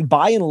Green, again,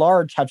 by and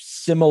large, have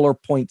similar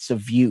points of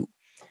view,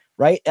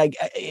 right?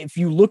 If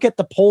you look at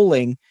the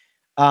polling,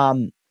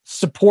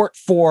 support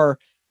for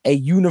a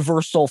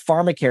universal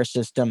pharmacare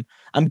system,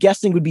 I'm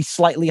guessing would be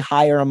slightly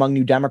higher among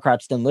New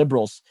Democrats than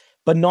Liberals,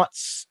 but not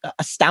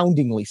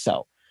astoundingly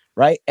so.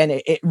 Right. And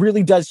it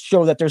really does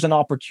show that there's an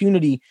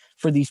opportunity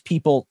for these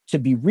people to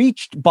be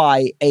reached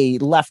by a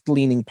left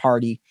leaning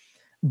party.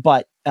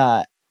 But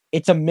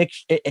it's a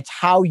mix. It's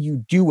how you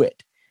do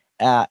it.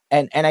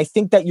 And I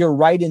think that you're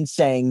right in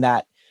saying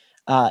that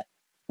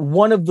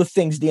one of the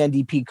things the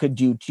NDP could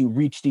do to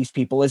reach these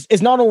people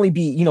is not only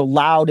be,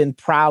 loud and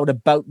proud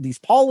about these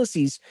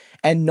policies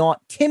and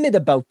not timid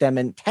about them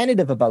and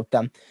tentative about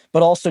them,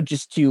 but also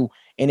just to,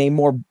 in a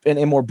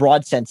more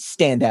broad sense,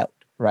 stand out.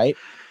 Right.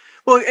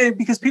 Well,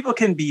 because people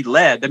can be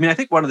led. I mean, I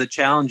think one of the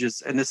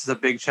challenges, and this is a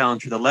big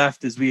challenge for the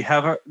left, is we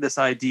have this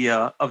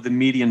idea of the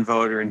median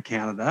voter in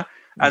Canada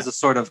as a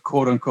sort of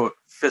quote unquote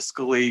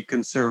fiscally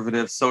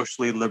conservative,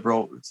 socially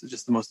liberal. It's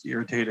just the most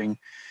irritating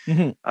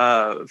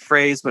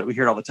phrase, but we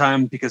hear it all the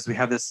time because we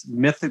have this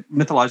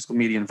mythological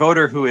median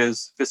voter who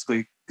is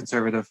fiscally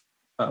conservative,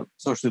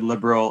 socially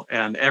liberal,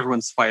 and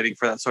everyone's fighting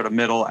for that sort of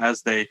middle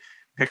as they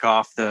pick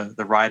off the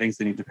ridings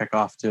they need to pick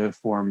off to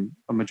form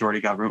a majority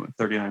government with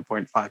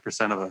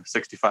 39.5% of a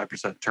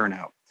 65%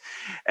 turnout.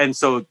 And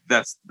so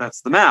that's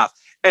the math.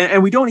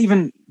 And we don't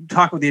even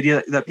talk about the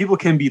idea that people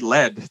can be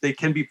led. They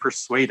can be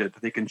persuaded.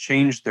 They can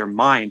change their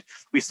mind.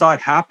 We saw it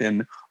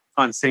happen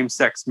on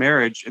same-sex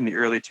marriage in the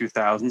early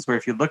 2000s, where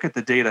if you look at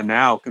the data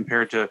now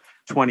compared to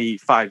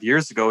 25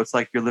 years ago, it's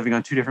like you're living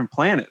on two different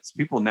planets.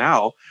 People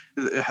now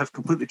have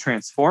completely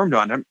transformed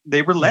on them.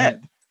 They were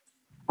led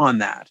on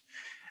that.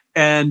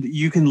 And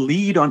you can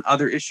lead on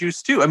other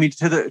issues too. I mean,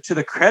 to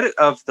the credit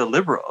of the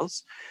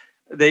Liberals,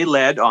 they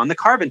led on the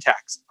carbon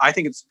tax. I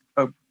think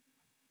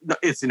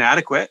it's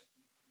inadequate.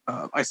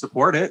 I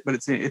support it, but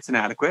it's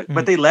inadequate.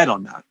 But they led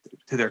on that,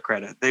 to their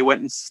credit. They went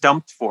and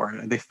stumped for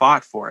it, and they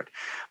fought for it.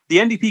 The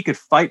NDP could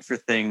fight for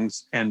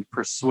things and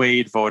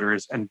persuade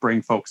voters and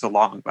bring folks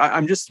along.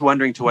 I'm just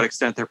wondering to what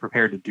extent they're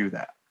prepared to do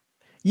that.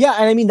 Yeah,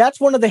 and I mean, that's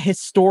one of the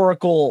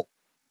historical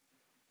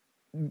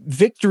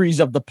victories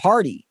of the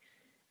party,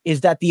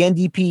 is that the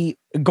NDP,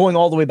 going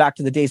all the way back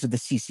to the days of the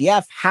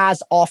CCF,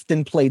 has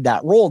often played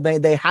that role.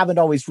 They haven't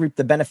always reaped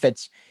the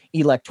benefits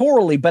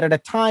electorally, but at a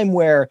time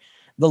where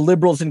the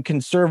Liberals and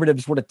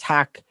Conservatives would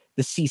attack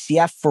the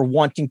CCF for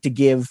wanting to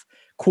give,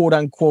 quote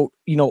unquote,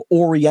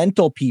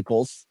 Oriental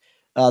peoples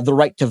the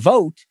right to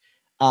vote,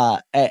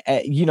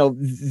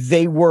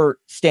 they were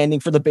standing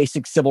for the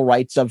basic civil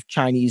rights of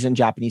Chinese and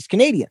Japanese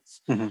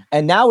Canadians.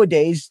 And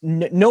nowadays,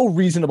 no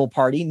reasonable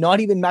party, not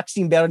even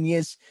Maxime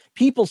Bernier's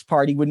People's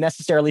Party, would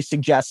necessarily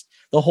suggest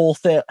the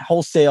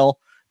wholesale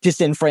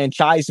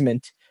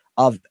disenfranchisement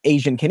of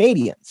Asian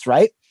Canadians,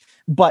 right?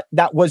 But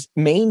that was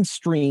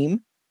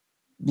mainstream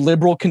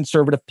liberal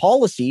conservative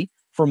policy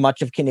for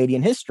much of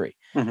Canadian history.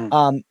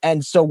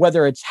 And so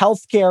whether it's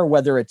healthcare,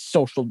 whether it's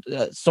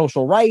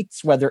social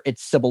rights, whether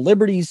it's civil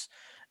liberties,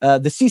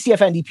 the CCF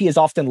NDP is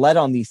often led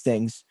on these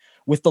things,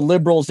 with the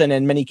Liberals and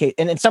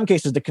in some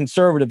cases the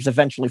Conservatives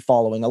eventually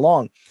following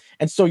along.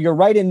 And so you're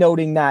right in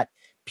noting that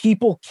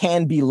people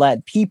can be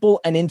led.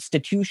 People and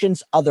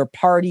institutions, other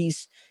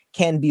parties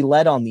can be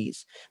led on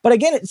these. But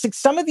again, it's like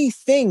some of these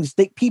things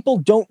that people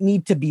don't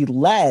need to be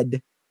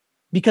led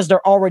because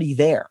they're already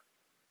there.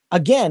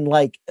 Again,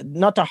 like,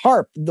 not to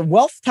harp, the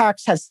wealth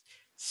tax has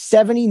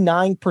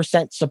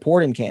 79%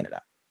 support in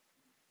Canada.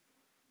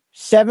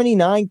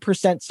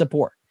 79%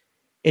 support.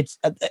 It's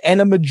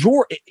and a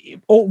majority,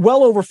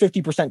 well over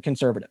 50%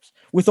 conservatives,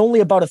 with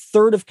only about a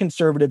third of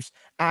conservatives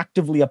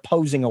actively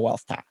opposing a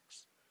wealth tax.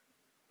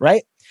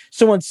 Right?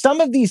 So on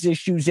some of these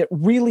issues, it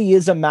really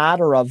is a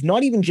matter of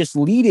not even just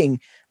leading,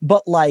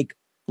 but like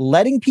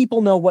letting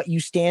people know what you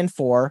stand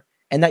for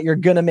and that you're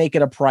going to make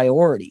it a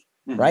priority,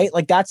 right?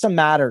 Like that's a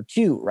matter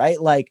too, right?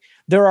 Like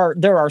there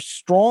are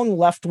strong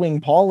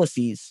left-wing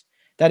policies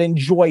that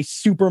enjoy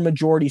super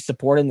majority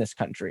support in this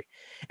country.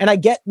 And I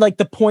get like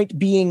the point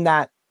being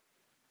that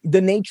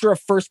the nature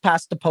of first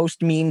past the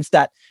post means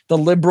that the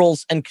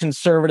liberals and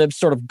conservatives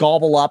sort of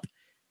gobble up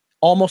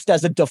almost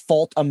as a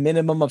default, a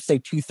minimum of say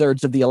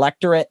 2/3 of the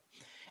electorate.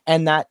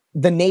 And that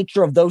the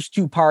nature of those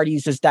two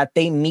parties is that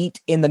they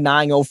meet in the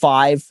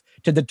 905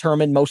 to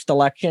determine most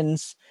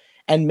elections.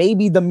 And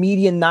maybe the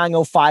median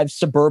 905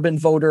 suburban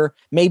voter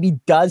maybe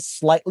does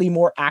slightly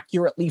more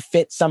accurately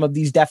fit some of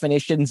these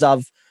definitions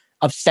of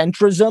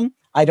centrism.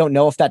 I don't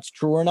know if that's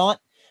true or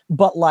not,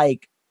 but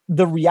like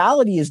the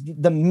reality is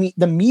the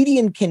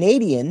median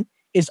Canadian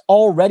is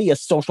already a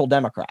social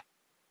democrat.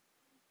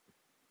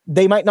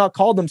 They might not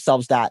call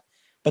themselves that,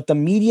 but the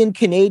median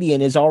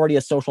Canadian is already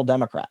a social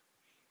democrat.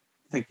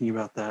 Thinking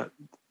about that,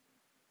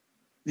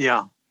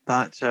 yeah,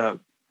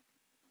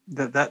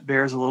 that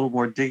bears a little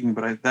more digging,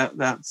 but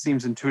that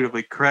seems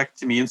intuitively correct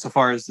to me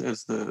insofar as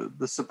the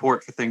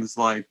support for things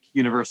like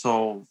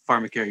universal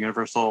pharmacare,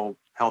 universal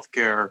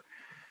healthcare.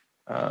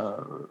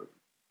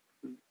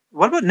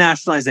 What about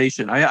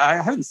nationalization?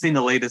 I haven't seen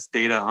the latest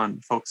data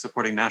on folks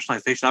supporting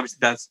nationalization. Obviously,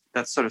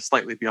 that's sort of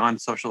slightly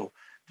beyond social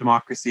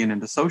democracy and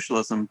into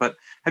socialism. But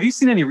have you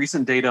seen any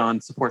recent data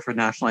on support for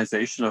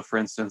nationalization of, for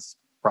instance,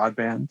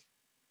 broadband?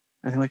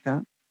 Anything like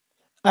that?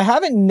 I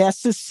haven't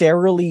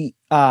necessarily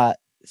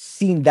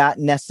seen that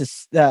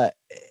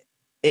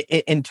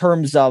in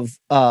terms of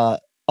a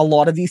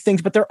lot of these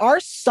things, but there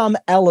are some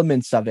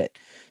elements of it.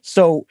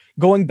 So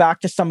going back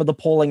to some of the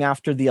polling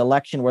after the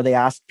election where they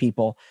asked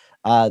people,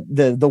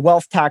 the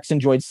wealth tax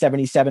enjoyed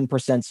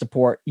 77%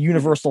 support,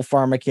 universal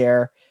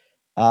pharmacare,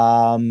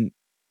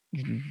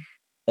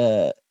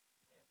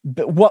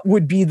 but what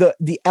would be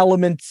the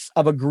elements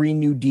of a Green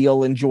New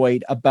Deal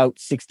enjoyed about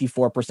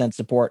 64%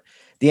 support.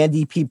 The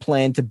NDP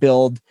plan to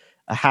build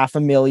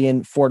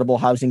 500,000 affordable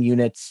housing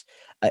units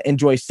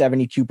enjoys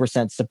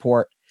 72%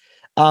 support.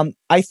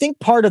 I think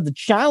part of the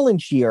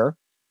challenge here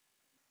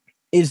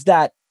is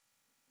that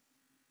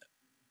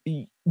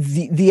the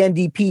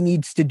NDP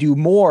needs to do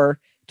more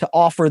to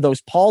offer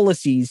those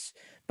policies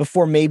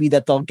before maybe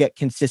that they'll get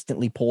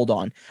consistently polled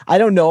on. I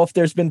don't know if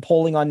there's been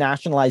polling on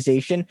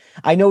nationalization.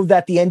 I know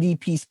that the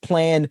NDP's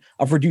plan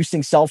of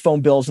reducing cell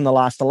phone bills in the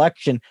last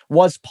election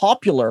was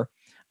popular,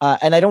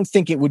 and I don't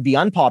think it would be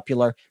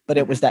unpopular, but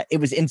it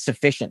was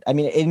insufficient. I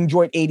mean, it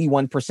enjoyed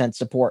 81%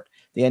 support,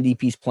 the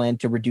NDP's plan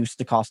to reduce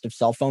the cost of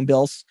cell phone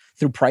bills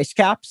through price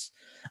caps.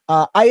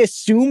 I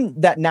assume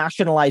that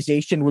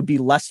nationalization would be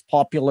less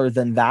popular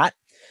than that,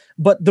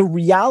 but the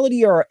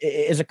reality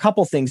is a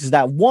couple things. Is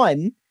that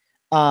one,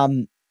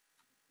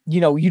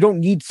 you don't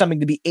need something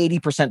to be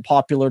 80%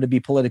 popular to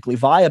be politically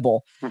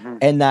viable.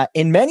 And that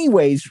in many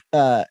ways,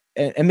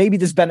 and maybe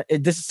this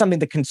is something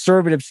that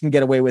conservatives can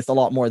get away with a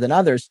lot more than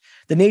others.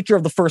 The nature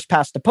of the first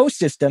past the post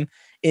system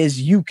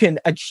is you can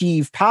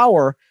achieve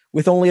power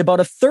with only about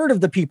a third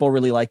of the people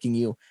really liking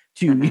you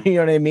you know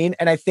what I mean?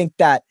 And I think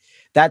that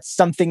that's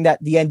something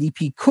that the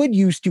NDP could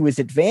use to its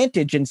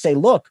advantage and say,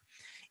 look,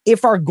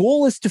 if our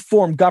goal is to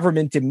form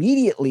government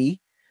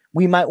immediately,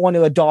 we might want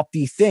to adopt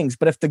these things.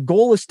 But if the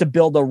goal is to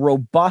build a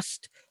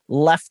robust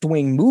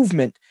left-wing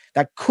movement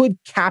that could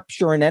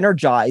capture and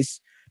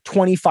energize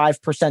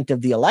 25%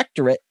 of the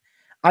electorate,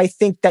 I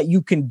think that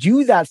you can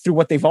do that through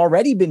what they've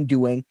already been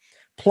doing,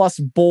 plus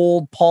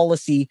bold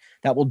policy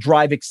that will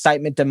drive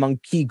excitement among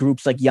key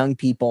groups like young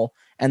people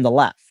and the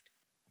left.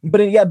 But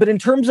in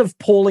terms of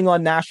polling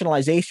on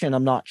nationalization,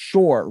 I'm not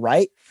sure,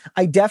 right?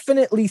 I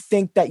definitely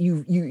think that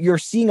you're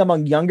seeing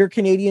among younger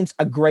Canadians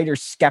a greater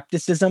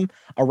skepticism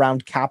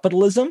around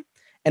capitalism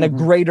and a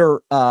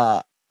greater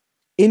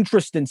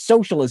interest in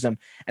socialism.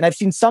 And I've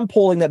seen some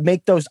polling that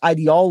make those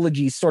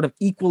ideologies sort of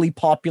equally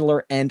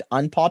popular and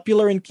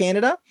unpopular in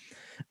Canada.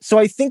 So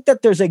I think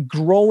that there's a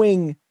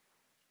growing,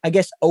 I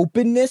guess,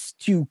 openness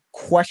to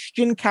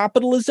question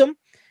capitalism,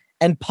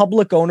 and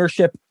public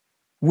ownership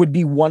would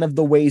be one of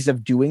the ways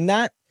of doing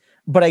that.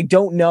 But I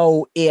don't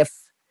know if,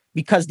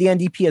 because the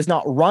NDP has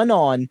not run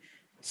on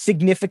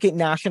significant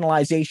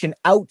nationalization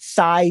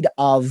outside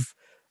of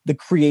the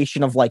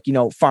creation of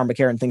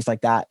pharmacare and things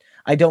like that,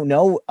 I don't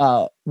know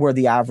where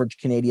the average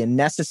Canadian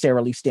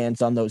necessarily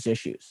stands on those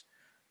issues.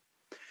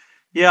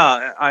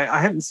 Yeah, I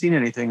haven't seen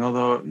anything,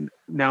 although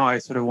now I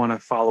sort of want to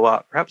follow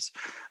up. Perhaps,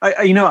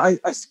 I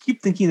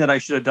keep thinking that I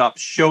should adopt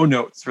show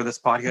notes for this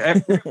podcast.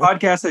 Every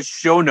podcast has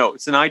show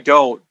notes, and I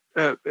don't.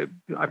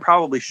 I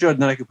probably should,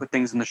 and then I could put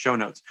things in the show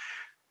notes.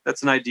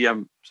 That's an idea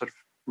I'm sort of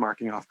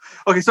marking off.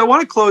 Okay, so I want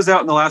to close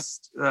out in the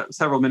last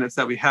several minutes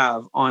that we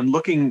have on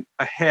looking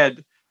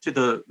ahead to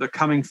the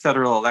coming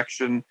federal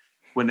election,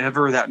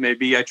 whenever that may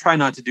be. I try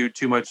not to do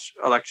too much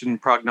election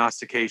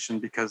prognostication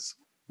because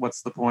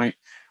what's the point?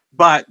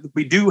 But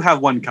we do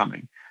have one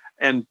coming,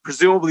 and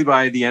presumably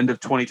by the end of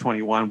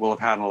 2021, we'll have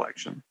had an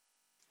election.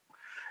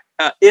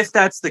 If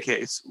that's the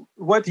case,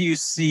 what do you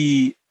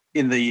see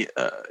in the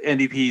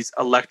NDP's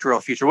electoral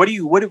future? What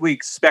do we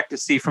expect to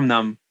see from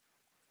them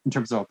in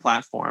terms of a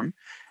platform.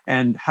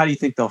 And how do you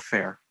think they'll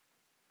fare?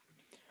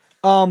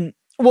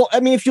 Well, I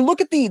mean, if you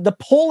look at the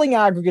polling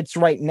aggregates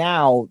right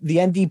now, the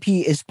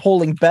NDP is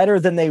polling better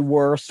than they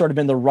were sort of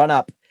in the run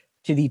up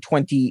to the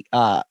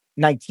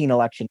 2019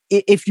 election.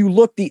 If you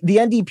look, the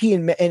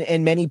NDP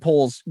in many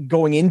polls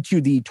going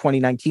into the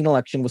 2019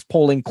 election was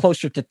polling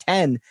closer to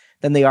 10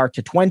 than they are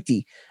to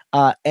 20.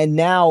 And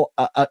now,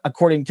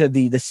 according to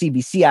the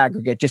CBC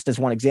aggregate, just as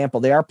one example,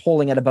 they are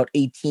polling at about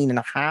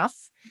 18.5,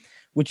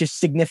 which is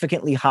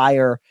significantly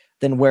higher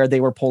than where they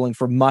were polling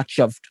for much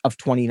of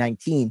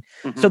 2019.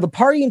 Mm-hmm. So the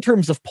party in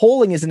terms of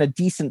polling is in a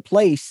decent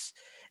place.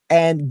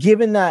 And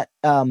given that,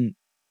 the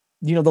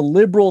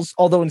Liberals,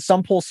 although in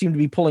some polls seem to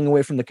be pulling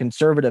away from the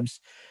Conservatives,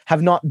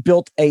 have not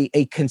built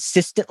a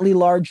consistently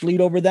large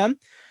lead over them,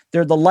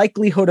 the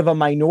likelihood of a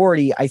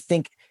minority, I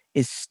think,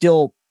 is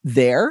still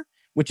there,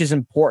 which is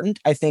important.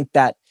 I think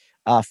that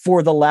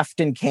for the left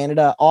in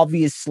Canada,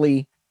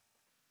 obviously,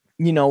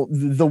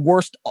 the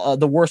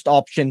worst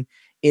option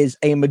is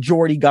a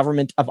majority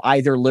government of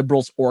either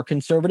Liberals or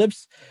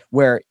Conservatives,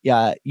 where,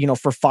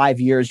 for 5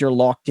 years, you're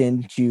locked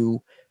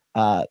into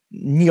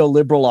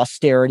neoliberal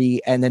austerity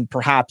and then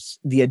perhaps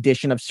the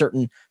addition of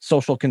certain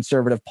social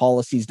conservative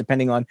policies,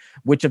 depending on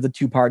which of the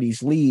two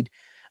parties lead.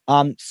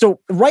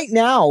 So right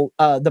now,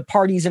 the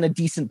party's in a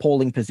decent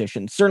polling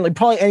position, certainly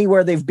probably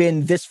anywhere they've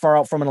been this far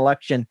out from an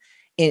election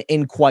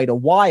in quite a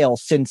while,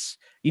 since,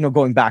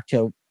 going back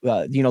to,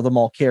 the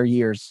Mulcair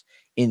years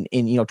in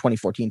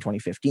 2014,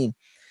 2015.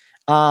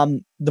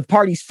 The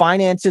party's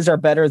finances are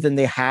better than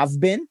they have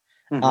been.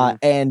 Mm-hmm.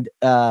 And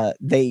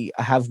they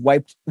have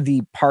wiped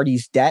the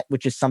party's debt,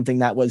 which is something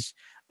that was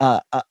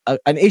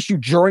an issue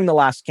during the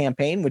last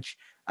campaign, which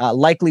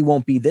likely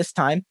won't be this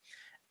time.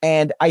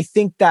 And I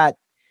think that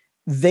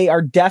they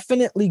are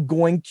definitely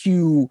going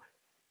to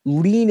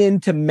lean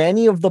into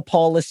many of the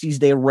policies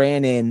they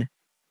ran in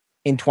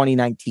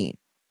 2019,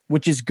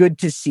 which is good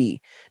to see.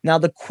 Now,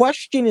 the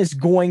question is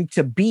going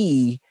to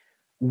be,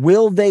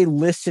 will they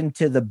listen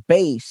to the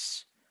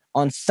base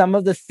on some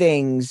of the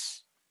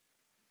things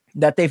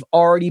that they've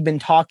already been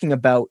talking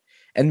about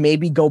and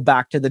maybe go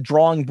back to the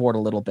drawing board a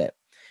little bit?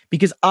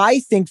 Because I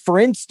think, for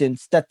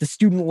instance, that the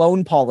student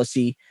loan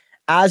policy,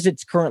 as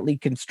it's currently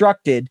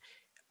constructed,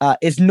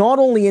 is not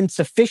only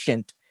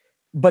insufficient,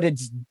 but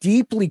it's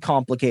deeply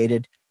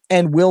complicated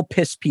and will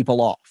piss people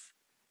off,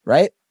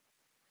 right?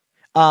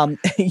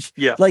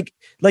 Yeah. Like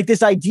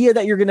this idea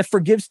that you're going to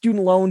forgive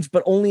student loans,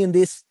 but only in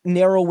this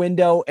narrow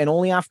window and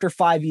only after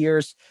 5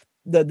 years.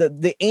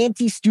 The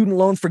anti-student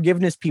loan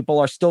forgiveness people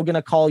are still going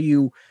to call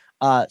you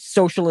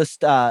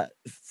socialist,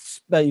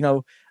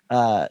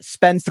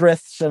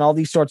 spendthrifts and all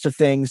these sorts of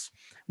things.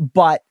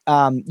 But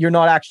you're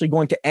not actually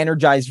going to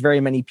energize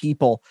very many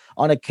people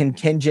on a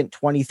contingent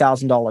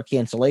 $20,000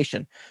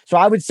 cancellation. So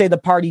I would say the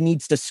party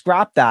needs to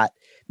scrap that.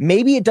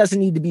 Maybe it doesn't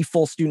need to be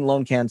full student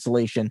loan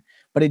cancellation,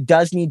 but it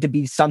does need to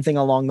be something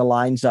along the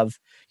lines of,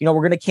 we're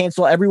going to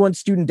cancel everyone's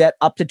student debt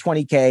up to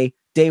 $20,000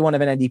 day one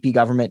of an NDP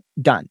government.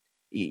 Done.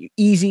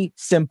 Easy,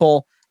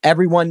 simple.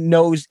 Everyone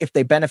knows if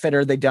they benefit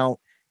or they don't.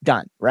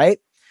 Done. Right?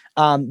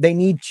 They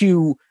need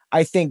to,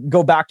 I think,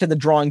 go back to the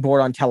drawing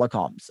board on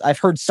telecoms. I've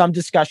heard some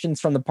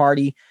discussions from the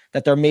party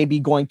that they're maybe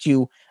going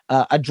to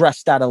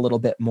address that a little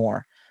bit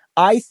more.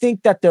 I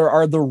think that there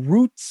are the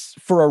roots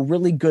for a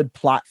really good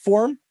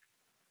platform,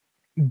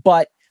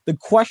 but the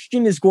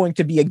question is going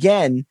to be,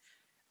 again,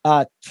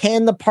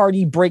 can the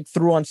party break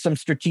through on some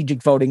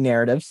strategic voting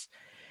narratives?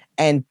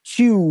 And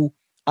two,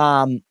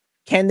 can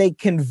they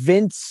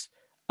convince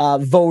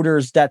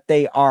voters that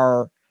they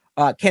are,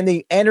 can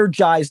they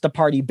energize the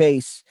party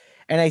base?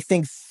 And I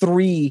think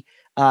three,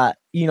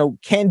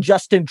 can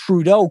Justin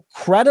Trudeau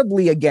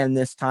credibly again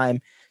this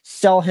time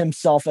sell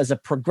himself as a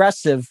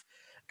progressive?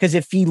 Because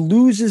if he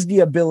loses the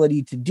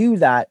ability to do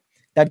that,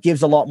 that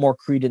gives a lot more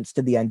credence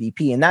to the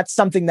NDP. And that's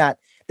something that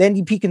the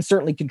NDP can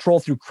certainly control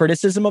through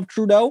criticism of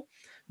Trudeau,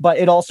 but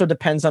it also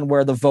depends on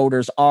where the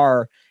voters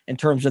are in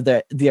terms of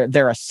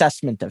their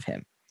assessment of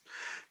him.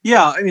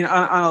 Yeah, I mean,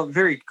 on a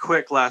very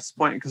quick last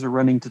point, because we're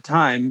running to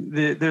time,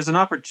 there's an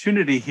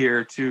opportunity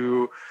here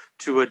to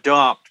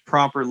adopt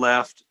proper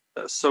left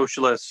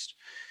socialist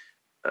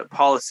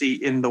policy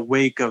in the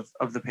wake of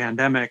the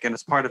pandemic and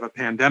as part of a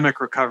pandemic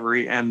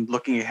recovery and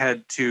looking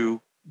ahead to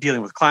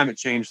dealing with climate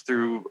change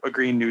through a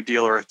Green New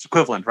Deal or its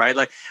equivalent, right?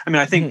 Like, I mean,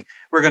 I think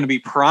we're going to be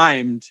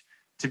primed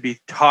to be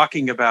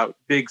talking about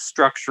big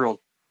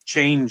structural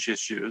change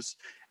issues.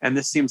 And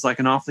this seems like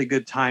an awfully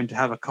good time to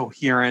have a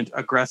coherent,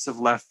 aggressive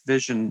left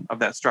vision of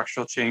that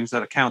structural change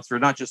that accounts for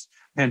not just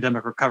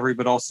pandemic recovery,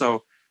 but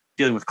also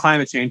dealing with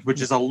climate change, which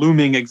is a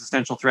looming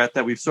existential threat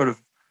that we've sort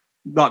of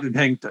not been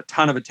paying a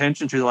ton of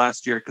attention to the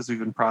last year because we've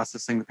been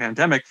processing the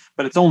pandemic,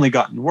 but it's only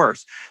gotten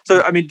worse.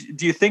 So, I mean,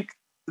 do you think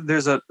there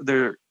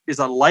is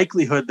a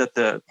likelihood that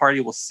the party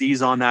will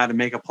seize on that and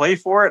make a play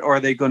for it, or are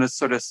they going to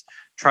sort of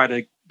try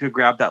to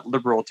grab that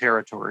liberal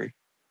territory?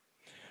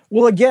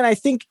 Well, again, I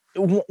think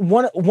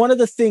one of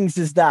the things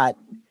is that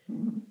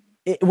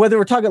whether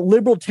we're talking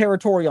liberal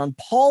territory on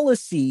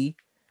policy,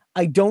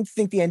 I don't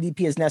think the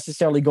NDP is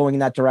necessarily going in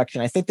that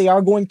direction. I think they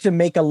are going to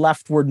make a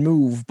leftward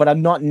move, but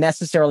I'm not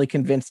necessarily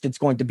convinced it's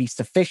going to be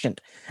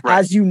sufficient. Right.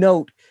 As you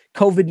note,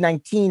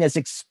 COVID-19 has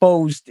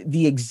exposed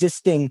the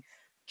existing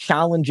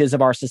challenges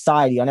of our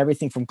society on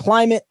everything from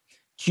climate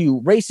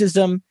to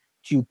racism,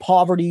 to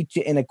poverty,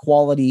 to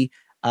inequality,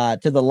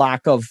 to the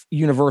lack of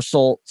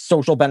universal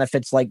social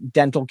benefits like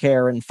dental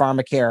care and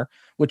pharmacare,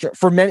 which are,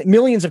 for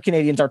millions of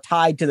Canadians are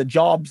tied to the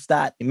jobs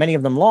that many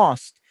of them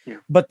lost. Yeah.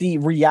 But the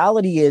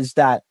reality is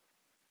that,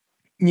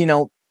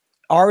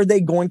 are they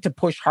going to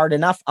push hard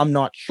enough? I'm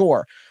not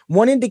sure.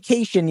 One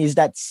indication is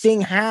that Singh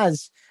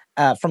has,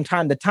 from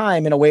time to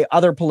time, in a way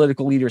other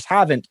political leaders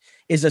haven't,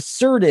 is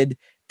asserted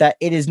that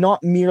it is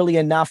not merely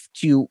enough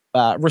to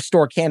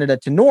restore Canada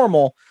to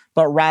normal,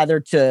 but rather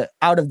to,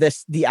 out of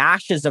this, the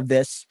ashes of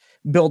this,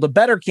 build a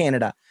better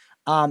Canada.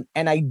 And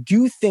I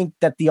do think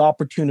that the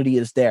opportunity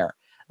is there.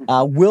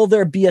 Will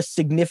there be a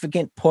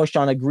significant push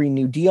on a Green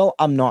New Deal?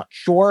 I'm not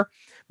sure.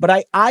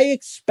 But I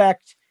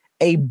expect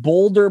a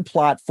bolder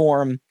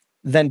platform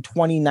than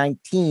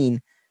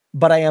 2019,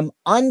 but I am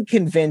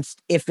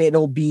unconvinced if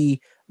it'll be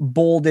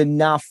bold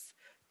enough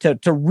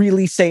to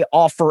really say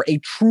offer a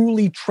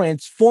truly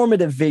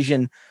transformative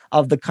vision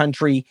of the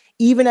country,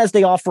 even as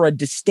they offer a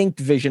distinct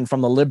vision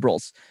from the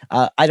Liberals.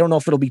 I don't know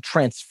if it'll be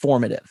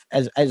transformative,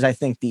 as I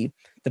think the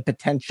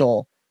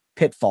potential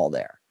pitfall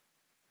there.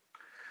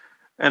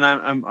 And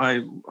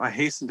I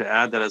hasten to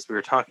add that as we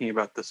were talking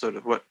about the sort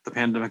of what the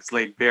pandemic's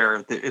laid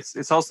bare,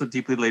 it's also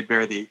deeply laid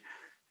bare the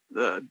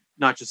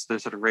not just the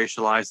sort of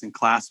racialized and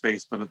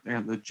class-based, but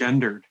the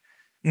gendered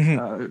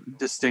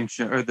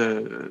distinction or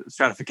the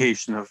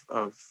stratification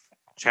of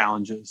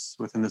challenges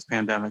within this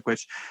pandemic,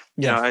 which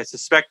I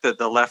suspect that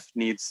the left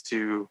needs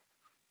to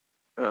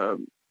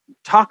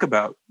talk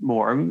about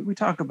more. I mean, we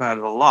talk about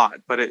it a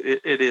lot, but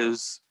it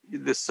is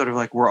this sort of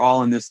like we're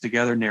all in this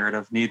together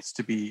narrative needs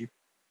to be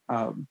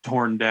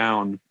torn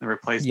down and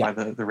replaced by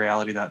the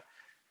reality that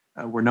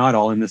we're not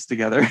all in this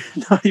together,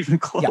 not even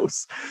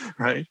close,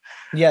 right?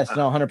 Yes,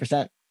 no,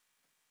 100%.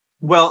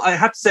 Well, I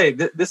have to say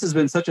this has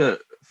been such a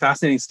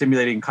fascinating,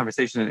 stimulating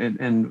conversation,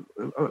 and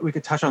we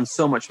could touch on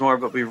so much more,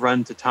 but we've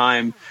run to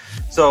time.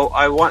 So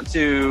I want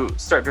to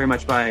start very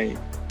much by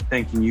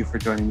thanking you for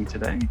joining me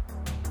today.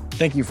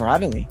 Thank you for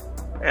having me.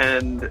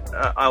 And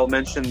I'll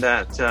mention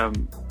that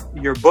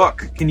your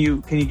book. Can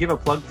you give a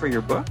plug for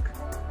your book?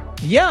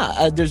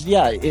 Yeah,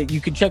 you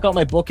can check out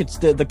my book. It's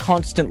the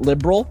Constant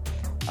Liberal,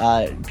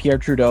 Pierre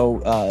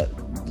Trudeau,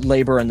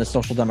 Labor and the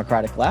Social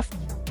Democratic Left,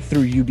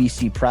 through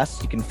UBC Press.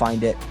 You can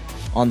find it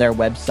on their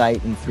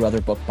website and through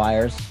other book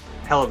buyers.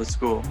 Hell of a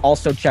school.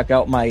 Also check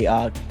out my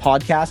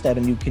podcast. I have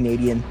a new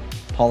Canadian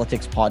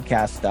politics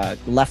podcast,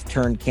 Left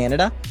Turn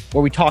Canada,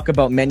 where we talk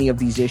about many of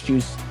these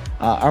issues.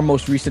 Our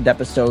most recent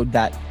episode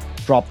that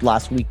dropped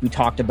last week, we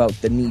talked about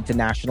the need to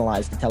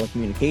nationalize the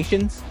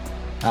telecommunications.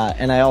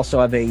 And I also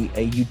have a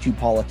YouTube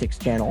politics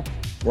channel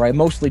where I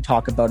mostly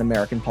talk about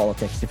American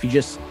politics. If you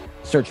just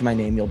search my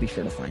name, you'll be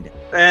sure to find it.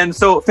 And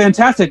so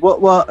fantastic.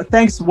 Well,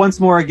 thanks once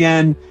more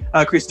again,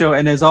 Christo.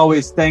 And as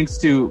always, thanks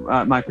to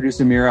my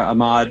producer, Mira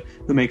Ahmad,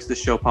 who makes this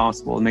show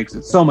possible and makes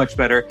it so much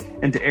better.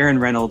 And to Aaron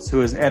Reynolds, who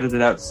has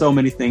edited out so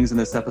many things in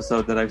this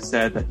episode that I've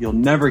said that you'll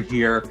never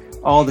hear,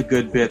 all the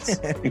good bits,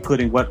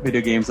 including what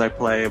video games I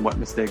play and what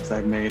mistakes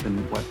I've made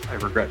and what I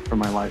regret from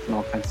my life and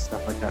all kinds of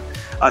stuff like that.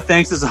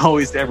 Thanks as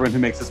always to everyone who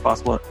makes this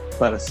possible,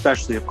 but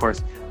especially, of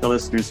course, the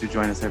listeners who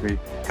join us every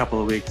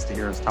couple of weeks to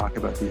hear us talk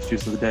about the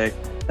issues of the day.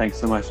 Thanks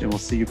so much, and we'll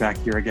see you back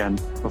here again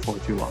before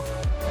too long.